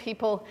be some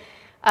people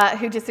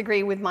who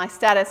disagree with my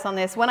status on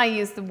this. When I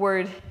use the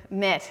word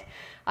met,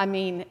 I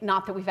mean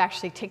not that we've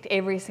actually ticked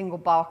every single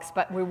box,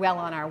 but we're well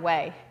on our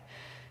way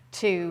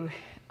to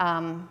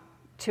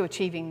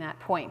achieving that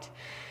point.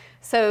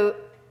 So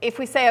if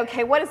we say,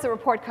 okay, what does the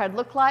report card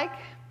look like?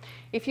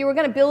 If you were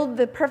going to build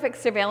the perfect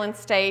surveillance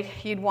state,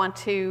 you'd want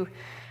to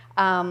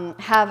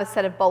have a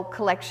set of bulk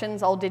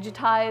collections all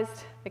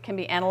digitized that can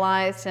be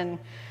analyzed, and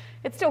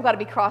it's still got to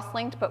be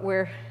cross-linked, but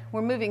we're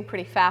moving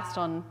pretty fast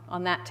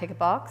on that tick a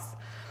box.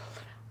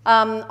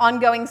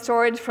 Ongoing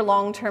storage for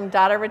long-term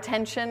data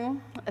retention,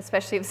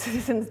 especially of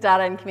citizens'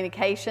 data and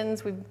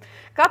communications. We've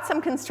got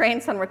some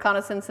constraints on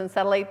reconnaissance and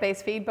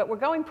satellite-based feed, but we're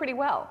going pretty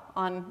well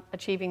on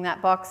achieving that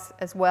box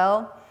as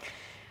well.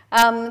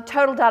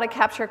 Total data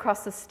capture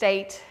across the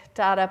state,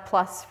 data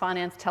plus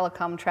finance,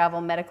 telecom, travel,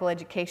 medical,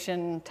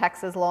 education,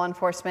 taxes, law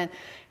enforcement.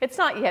 It's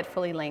not yet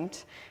fully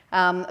linked,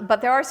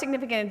 but there are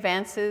significant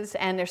advances,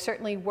 and there's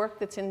certainly work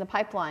that's in the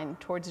pipeline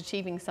towards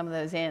achieving some of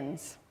those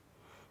ends.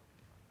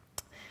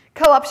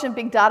 Co-option of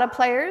big data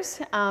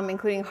players,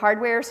 including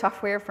hardware,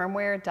 software,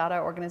 firmware, data,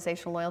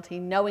 organizational loyalty,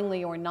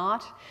 knowingly or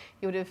not.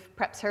 You would have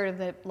perhaps heard of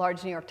the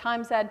large New York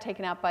Times ad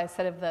taken out by a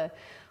set of the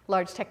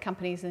large tech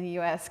companies in the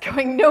US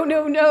going, no,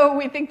 no, no,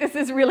 we think this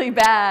is really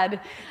bad.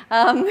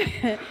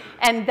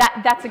 And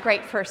that's a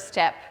great first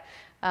step.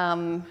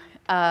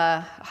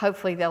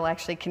 Hopefully they'll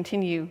actually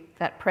continue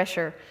that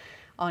pressure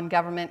on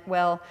government.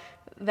 Well,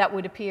 that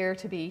would appear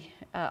to be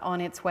on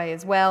its way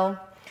as well.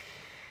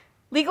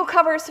 Legal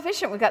cover is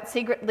sufficient. We've got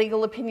secret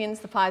legal opinions,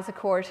 the FISA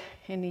court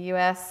in the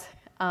US.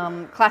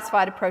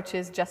 Classified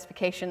approaches,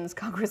 justifications,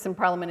 Congress and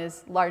Parliament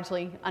is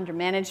largely under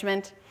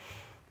management.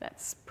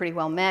 That's pretty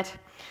well met.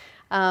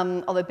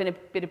 Although there's been a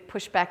bit of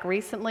pushback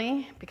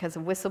recently because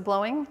of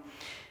whistleblowing.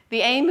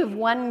 The aim of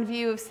one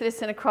view of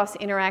citizen across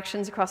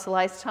interactions across a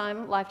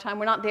lifetime.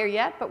 We're not there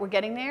yet, but we're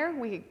getting there.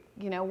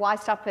 Why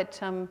stop at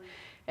some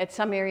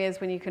areas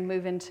when you can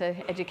move into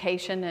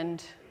education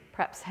and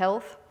perhaps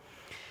health?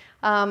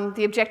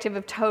 The objective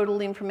of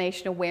total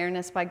information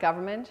awareness by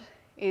government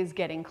is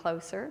getting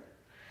closer.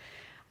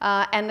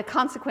 And the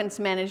consequence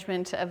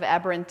management of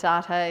aberrant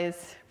data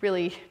is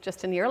really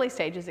just in the early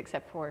stages,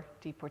 except for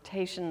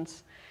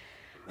deportations.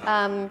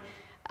 I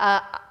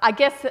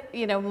guess,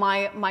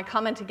 my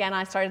comment again,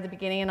 I started at the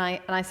beginning, and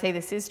I say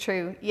this is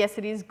true. Yes,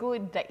 it is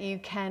good that you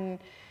can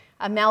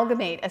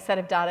amalgamate a set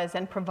of data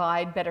and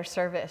provide better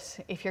service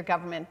if you're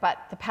government, but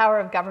the power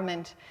of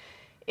government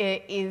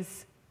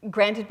is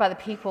granted by the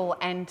people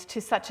and to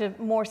such a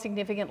more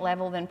significant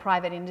level than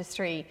private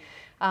industry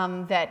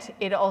that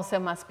it also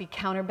must be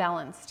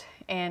counterbalanced.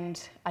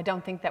 And I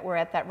don't think that we're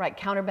at that right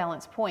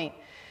counterbalance point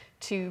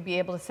to be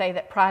able to say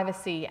that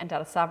privacy and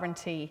data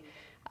sovereignty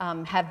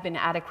have been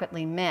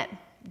adequately met,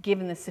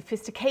 given the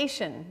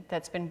sophistication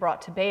that's been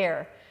brought to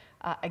bear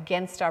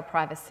against our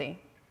privacy.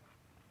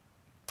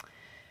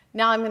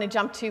 Now I'm going to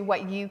jump to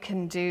what you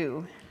can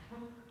do.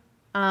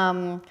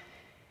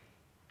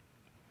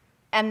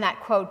 And that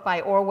quote by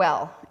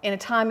Orwell, "In a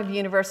time of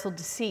universal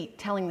deceit,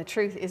 telling the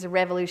truth is a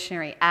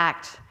revolutionary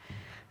act."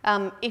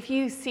 If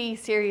you see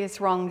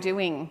serious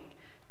wrongdoing,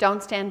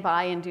 don't stand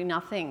by and do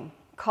nothing.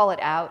 call it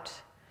out.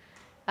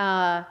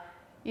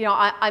 You know,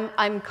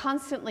 I'm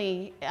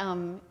constantly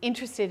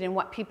interested in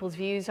what people's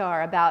views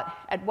are about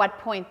at what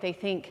point they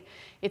think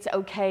it's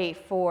okay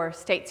for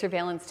state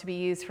surveillance to be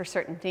used for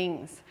certain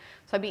things.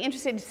 So I'd be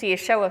interested to see a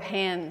show of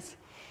hands.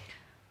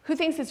 Who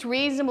thinks it's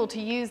reasonable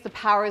to use the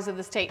powers of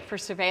the state for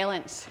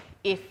surveillance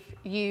if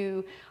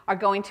you are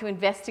going to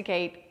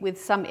investigate with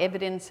some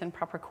evidence and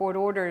proper court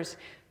orders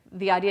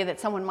the idea that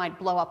someone might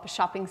blow up a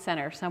shopping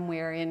center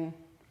somewhere in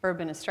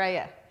urban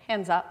Australia?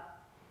 Hands up.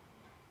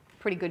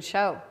 Pretty good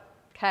show.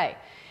 Okay.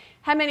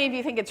 How many of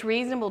you think it's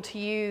reasonable to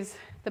use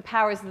the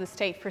powers of the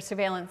state for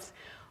surveillance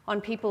on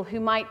people who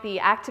might be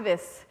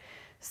activists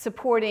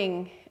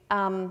supporting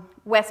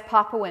West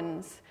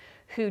Papuans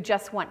who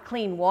just want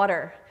clean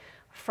water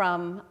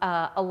from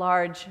a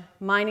large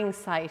mining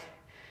site,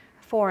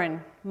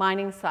 foreign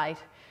mining site,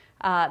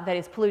 that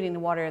is polluting the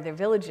water of their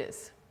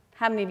villages?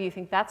 How many of you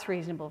think that's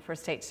reasonable for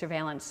state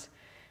surveillance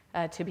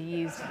to be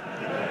used?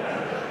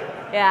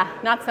 Yeah,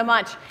 not so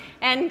much.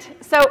 And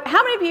so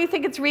how many of you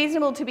think it's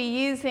reasonable to be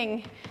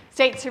using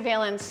state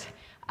surveillance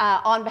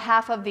on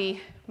behalf of the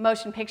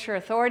Motion Picture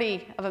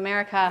Authority of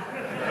America,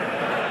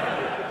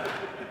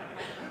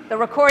 the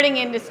recording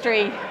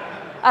industry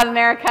of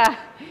America,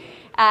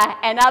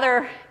 and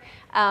other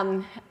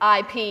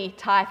IP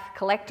type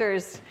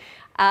collectors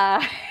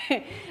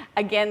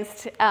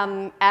against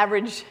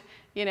average,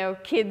 you know,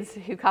 kids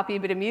who copy a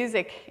bit of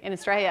music in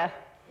Australia?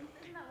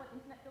 Isn't that what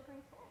internet filtering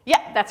is for?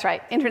 Yeah, that's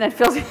right. Internet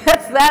filtering.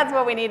 That's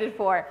what we need it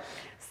for.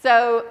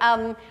 So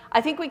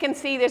I think we can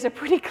see there's a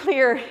pretty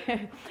clear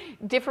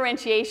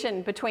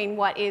differentiation between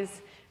what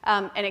is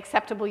an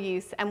acceptable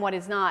use and what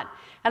is not.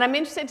 And I'm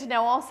interested to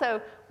know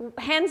also,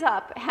 hands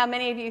up, how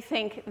many of you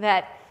think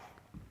that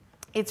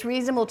it's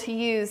reasonable to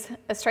use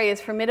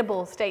Australia's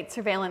formidable state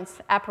surveillance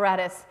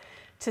apparatus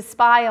to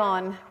spy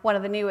on one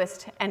of the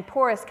newest and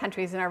poorest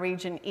countries in our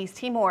region, East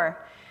Timor,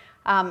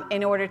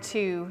 in order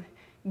to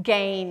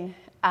gain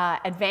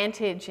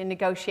advantage in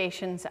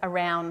negotiations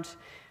around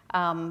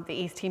the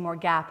East Timor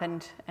gap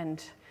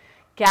and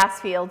gas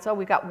fields? Oh,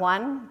 we've got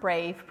one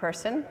brave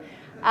person.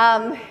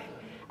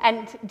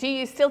 And do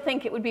you still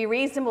think it would be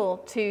reasonable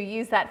to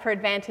use that for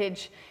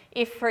advantage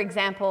if, for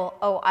example,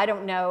 oh, I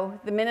don't know,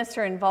 the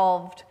minister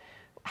involved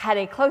had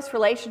a close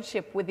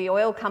relationship with the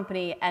oil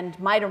company and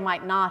might or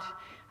might not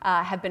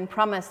have been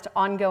promised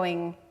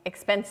ongoing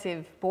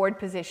expensive board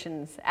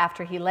positions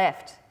after he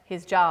left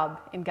his job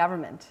in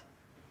government?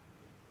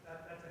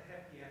 That's a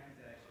hefty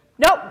accusation.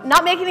 Nope,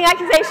 not making the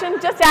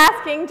accusation, just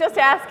asking. Just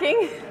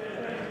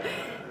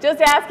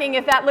asking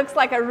if that looks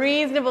like a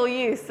reasonable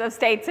use of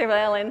state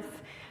surveillance.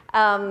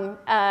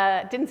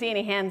 Didn't see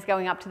any hands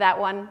going up to that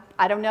one.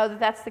 I don't know that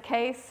that's the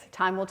case.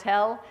 Time will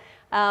tell.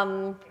 I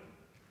think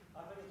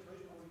it's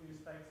reasonable to use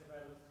state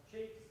surveillance to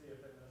cheat to see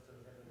if that minister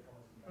has had any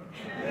comments.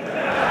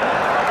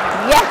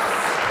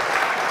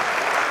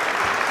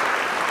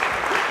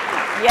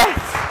 Yes,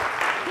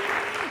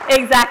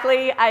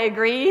 exactly. I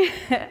agree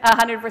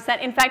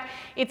 100%. In fact,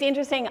 it's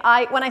interesting.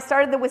 When I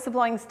started the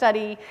whistleblowing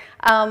study,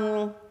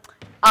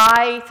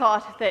 I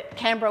thought that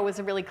Canberra was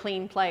a really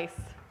clean place.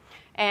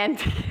 And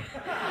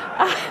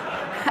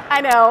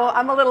I know,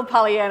 I'm a little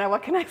Pollyanna,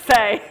 what can I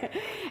say?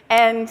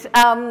 And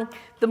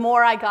the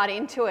more I got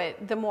into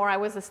it, the more I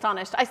was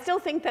astonished. I still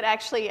think that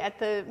actually at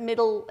the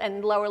middle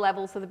and lower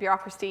levels of the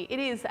bureaucracy, it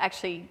is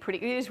actually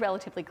it is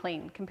relatively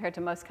clean compared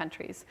to most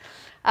countries.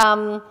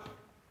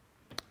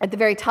 At the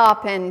very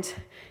top and,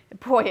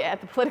 boy,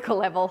 at the political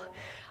level,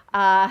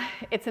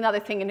 it's another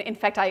thing. And in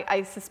fact,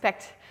 I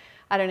suspect,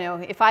 I don't know,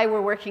 if I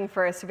were working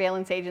for a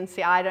surveillance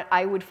agency,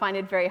 I would find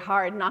it very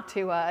hard not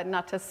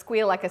to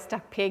squeal like a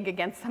stuck pig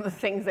against some of the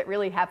things that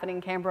really happen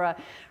in Canberra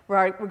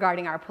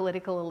regarding our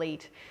political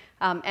elite.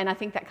 And I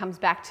think that comes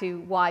back to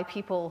why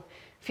people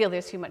feel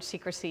there's too much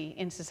secrecy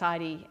in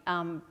society.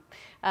 I'm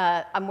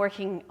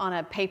working on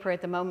a paper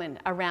at the moment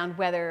around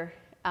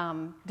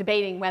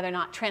debating whether or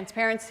not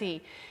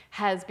transparency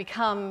has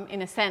become,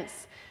 in a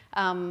sense,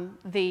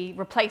 the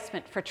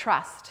replacement for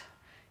trust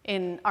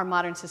in our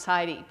modern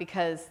society,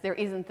 because there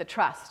isn't the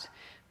trust,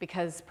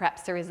 because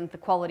perhaps there isn't the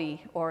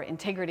quality or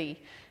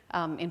integrity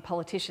in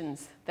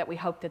politicians that we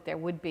hope that there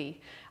would be.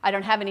 I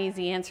don't have an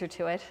easy answer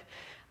to it,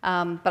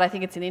 but I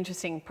think it's an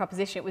interesting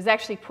proposition. It was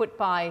actually put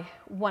by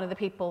one of the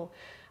people,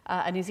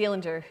 a New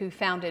Zealander, who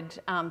founded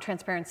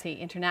Transparency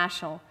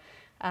International,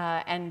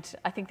 and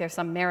I think there's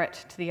some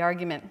merit to the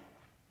argument.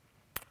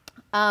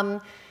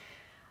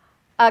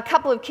 A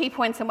couple of key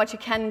points on what you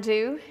can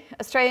do.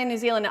 Australia, New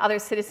Zealand, and other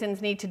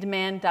citizens need to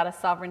demand data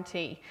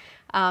sovereignty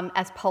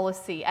as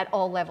policy at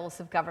all levels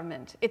of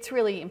government. It's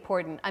really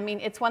important. I mean,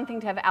 it's one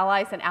thing to have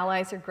allies, and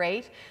allies are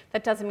great.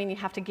 That doesn't mean you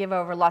have to give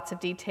over lots of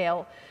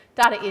detail.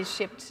 Data is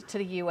shipped to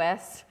the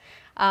US.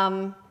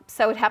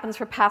 So it happens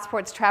for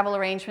passports, travel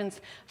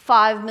arrangements.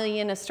 5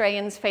 million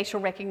Australians facial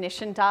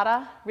recognition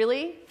data.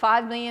 Really?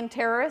 5 million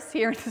terrorists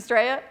here in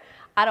Australia?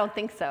 I don't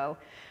think so.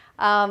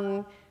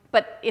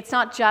 But it's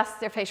not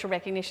just their facial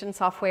recognition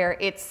software,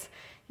 it's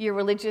your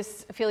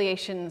religious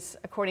affiliations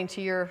according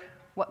to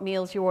what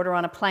meals you order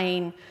on a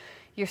plane,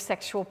 your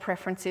sexual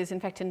preferences. In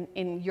fact,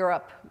 in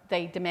Europe,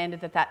 they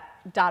demanded that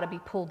that data be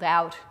pulled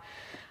out.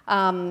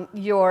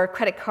 Your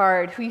credit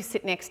card, who you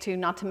sit next to,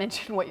 not to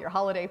mention what your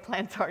holiday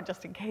plans are,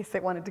 just in case they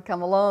wanted to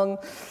come along.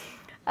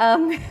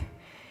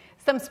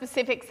 Some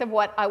specifics of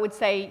what I would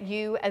say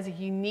you as a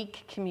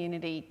unique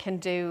community can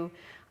do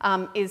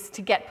is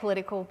to get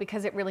political,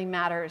 because it really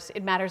matters.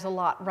 It matters a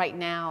lot right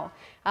now.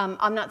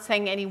 I'm not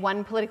saying any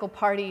one political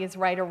party is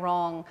right or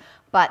wrong,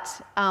 but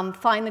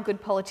find the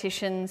good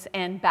politicians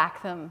and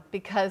back them,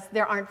 because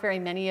there aren't very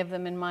many of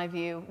them, in my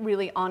view,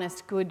 really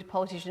honest, good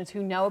politicians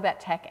who know about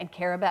tech and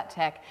care about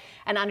tech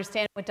and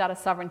understand what data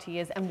sovereignty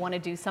is and want to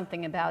do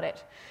something about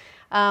it.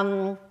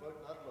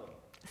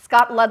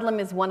 Scott Ludlam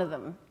is one of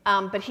them,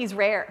 but he's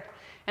rare.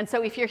 And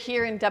so if you're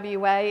here in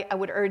WA, I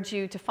would urge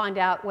you to find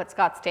out what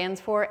Scott stands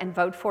for and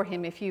vote for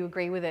him if you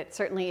agree with it.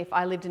 Certainly if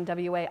I lived in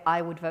WA,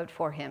 I would vote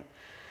for him.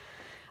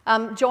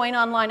 Join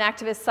online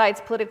activist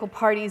sites, political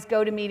parties,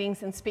 go to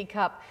meetings and speak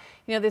up.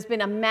 You know, there's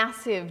been a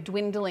massive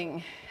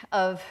dwindling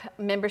of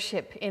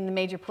membership in the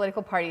major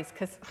political parties,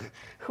 because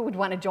who would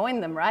want to join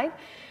them, right?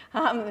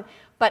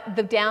 But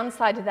the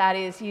downside to that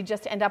is you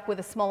just end up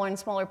with a smaller and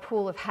smaller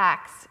pool of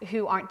hacks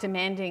who aren't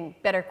demanding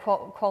better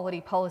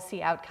quality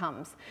policy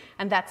outcomes,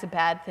 and that's a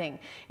bad thing.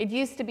 It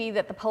used to be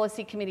that the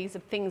policy committees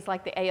of things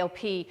like the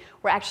ALP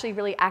were actually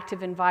really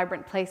active and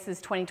vibrant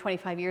places 20,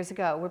 25 years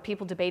ago, where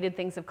people debated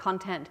things of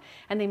content,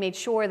 and they made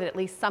sure that at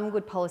least some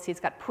good policies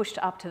got pushed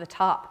up to the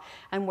top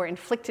and were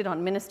inflicted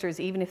on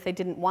ministers even if they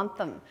didn't want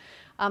them.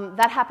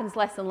 That happens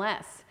less and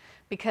less.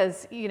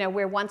 Because, you know,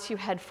 where once you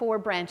had 4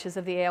 branches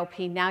of the ALP,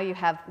 now you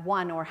have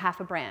 1 or half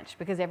a branch,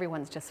 because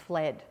everyone's just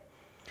fled.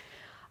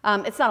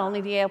 It's not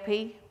only the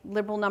ALP,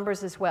 liberal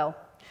numbers as well.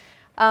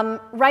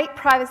 Write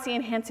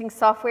privacy-enhancing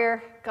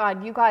software.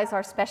 God, you guys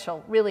are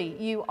special.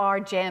 Really, you are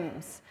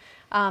gems.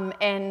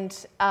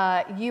 And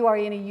you are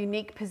in a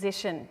unique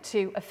position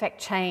to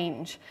affect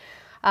change.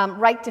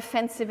 Write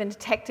defensive and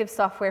detective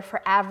software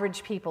for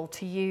average people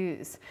to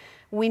use.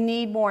 We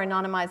need more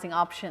anonymizing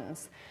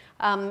options.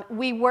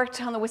 We worked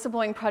on the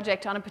whistleblowing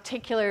project on a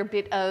particular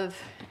bit of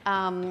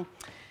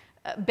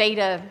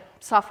beta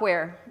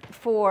software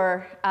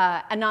for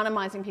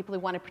anonymizing people who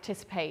want to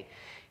participate.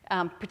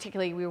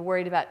 Particularly, we were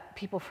worried about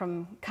people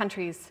from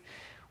countries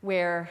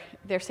where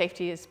their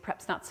safety is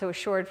perhaps not so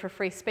assured for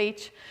free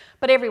speech,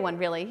 but everyone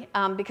really,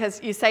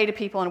 because you say to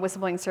people in a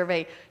whistleblowing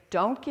survey,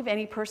 don't give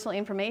any personal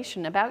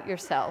information about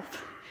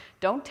yourself.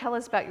 Don't tell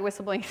us about your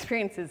whistleblowing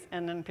experiences,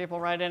 and then people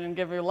write in and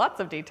give you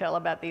lots of detail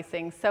about these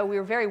things. So we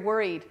were very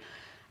worried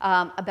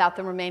about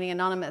them remaining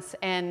anonymous,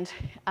 and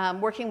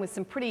working with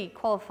some pretty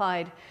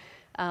qualified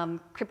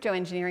crypto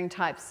engineering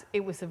types,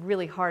 it was a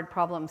really hard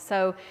problem.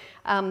 So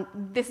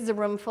this is a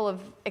room full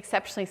of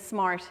exceptionally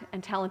smart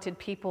and talented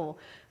people.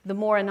 The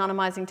more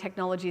anonymizing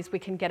technologies we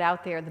can get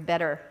out there, the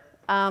better.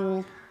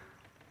 And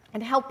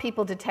help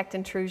people detect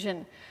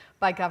intrusion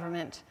by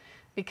government.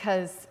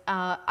 Because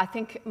I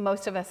think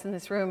most of us in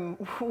this room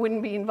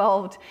wouldn't be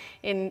involved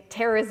in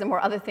terrorism or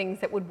other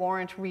things that would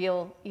warrant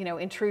real, you know,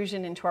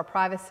 intrusion into our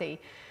privacy.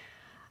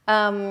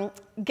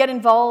 Get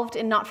involved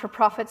in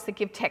not-for-profits that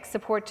give tech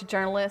support to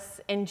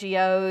journalists,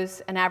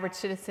 NGOs, and average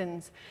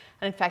citizens.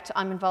 And in fact,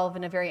 I'm involved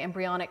in a very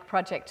embryonic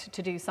project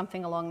to do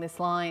something along this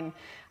line,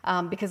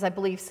 because I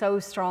believe so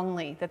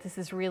strongly that this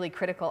is really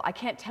critical. I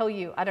can't tell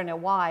you, I don't know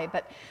why,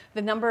 but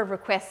the number of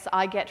requests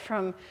I get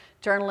from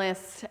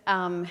journalists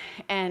and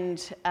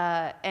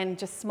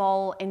just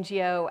small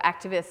NGO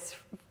activists,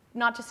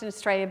 not just in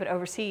Australia but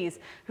overseas,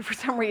 who for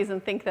some reason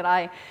think that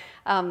I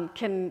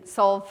can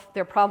solve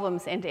their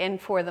problems end to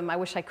end for them. I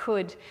wish I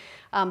could,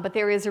 but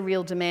there is a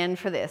real demand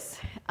for this.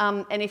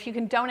 And if you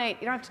can donate,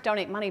 you don't have to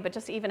donate money, but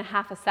just even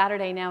half a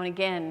Saturday now and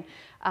again,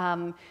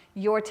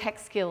 your tech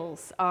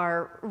skills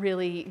are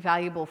really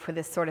valuable for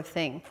this sort of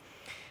thing.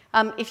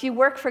 If you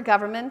work for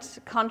government,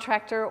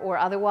 contractor or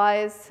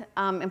otherwise,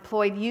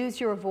 employed, use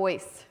your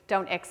voice,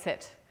 don't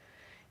exit.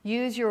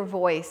 Use your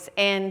voice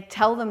and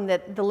tell them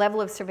that the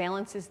level of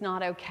surveillance is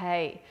not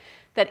okay.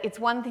 That it's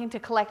one thing to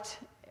collect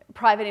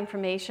private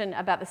information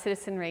about the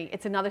citizenry,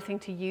 it's another thing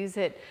to use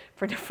it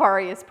for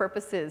nefarious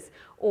purposes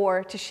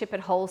or to ship it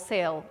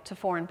wholesale to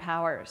foreign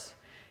powers.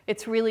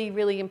 It's really,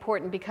 really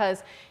important,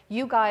 because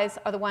you guys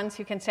are the ones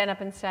who can stand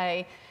up and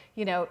say,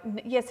 you know,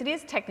 yes, it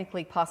is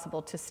technically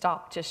possible to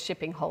stop just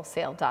shipping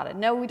wholesale data.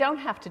 No, we don't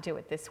have to do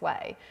it this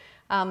way.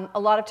 A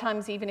lot of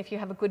times, even if you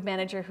have a good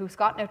manager who's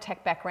got no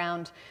tech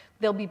background,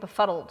 they'll be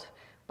befuddled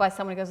by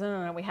someone who goes, no,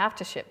 no, no, we have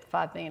to ship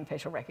 5 million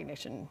facial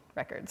recognition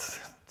records.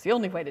 It's the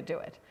only way to do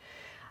it.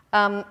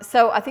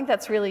 So I think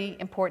that's really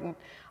important.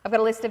 I've got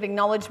a list of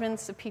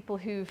acknowledgements of people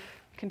who've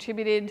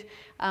contributed,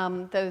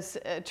 those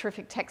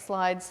terrific tech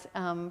slides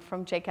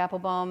from Jake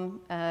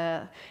Applebaum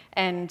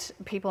and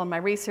people on my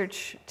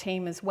research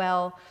team as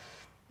well.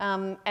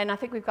 And I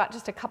think we've got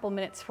just a couple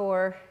minutes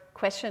for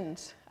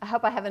questions. I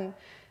hope I haven't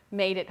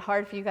made it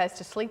hard for you guys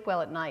to sleep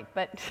well at night,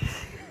 but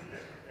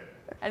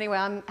anyway,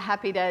 I'm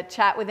happy to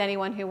chat with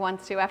anyone who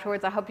wants to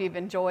afterwards. I hope you've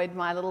enjoyed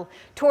my little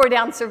tour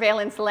down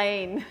surveillance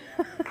lane.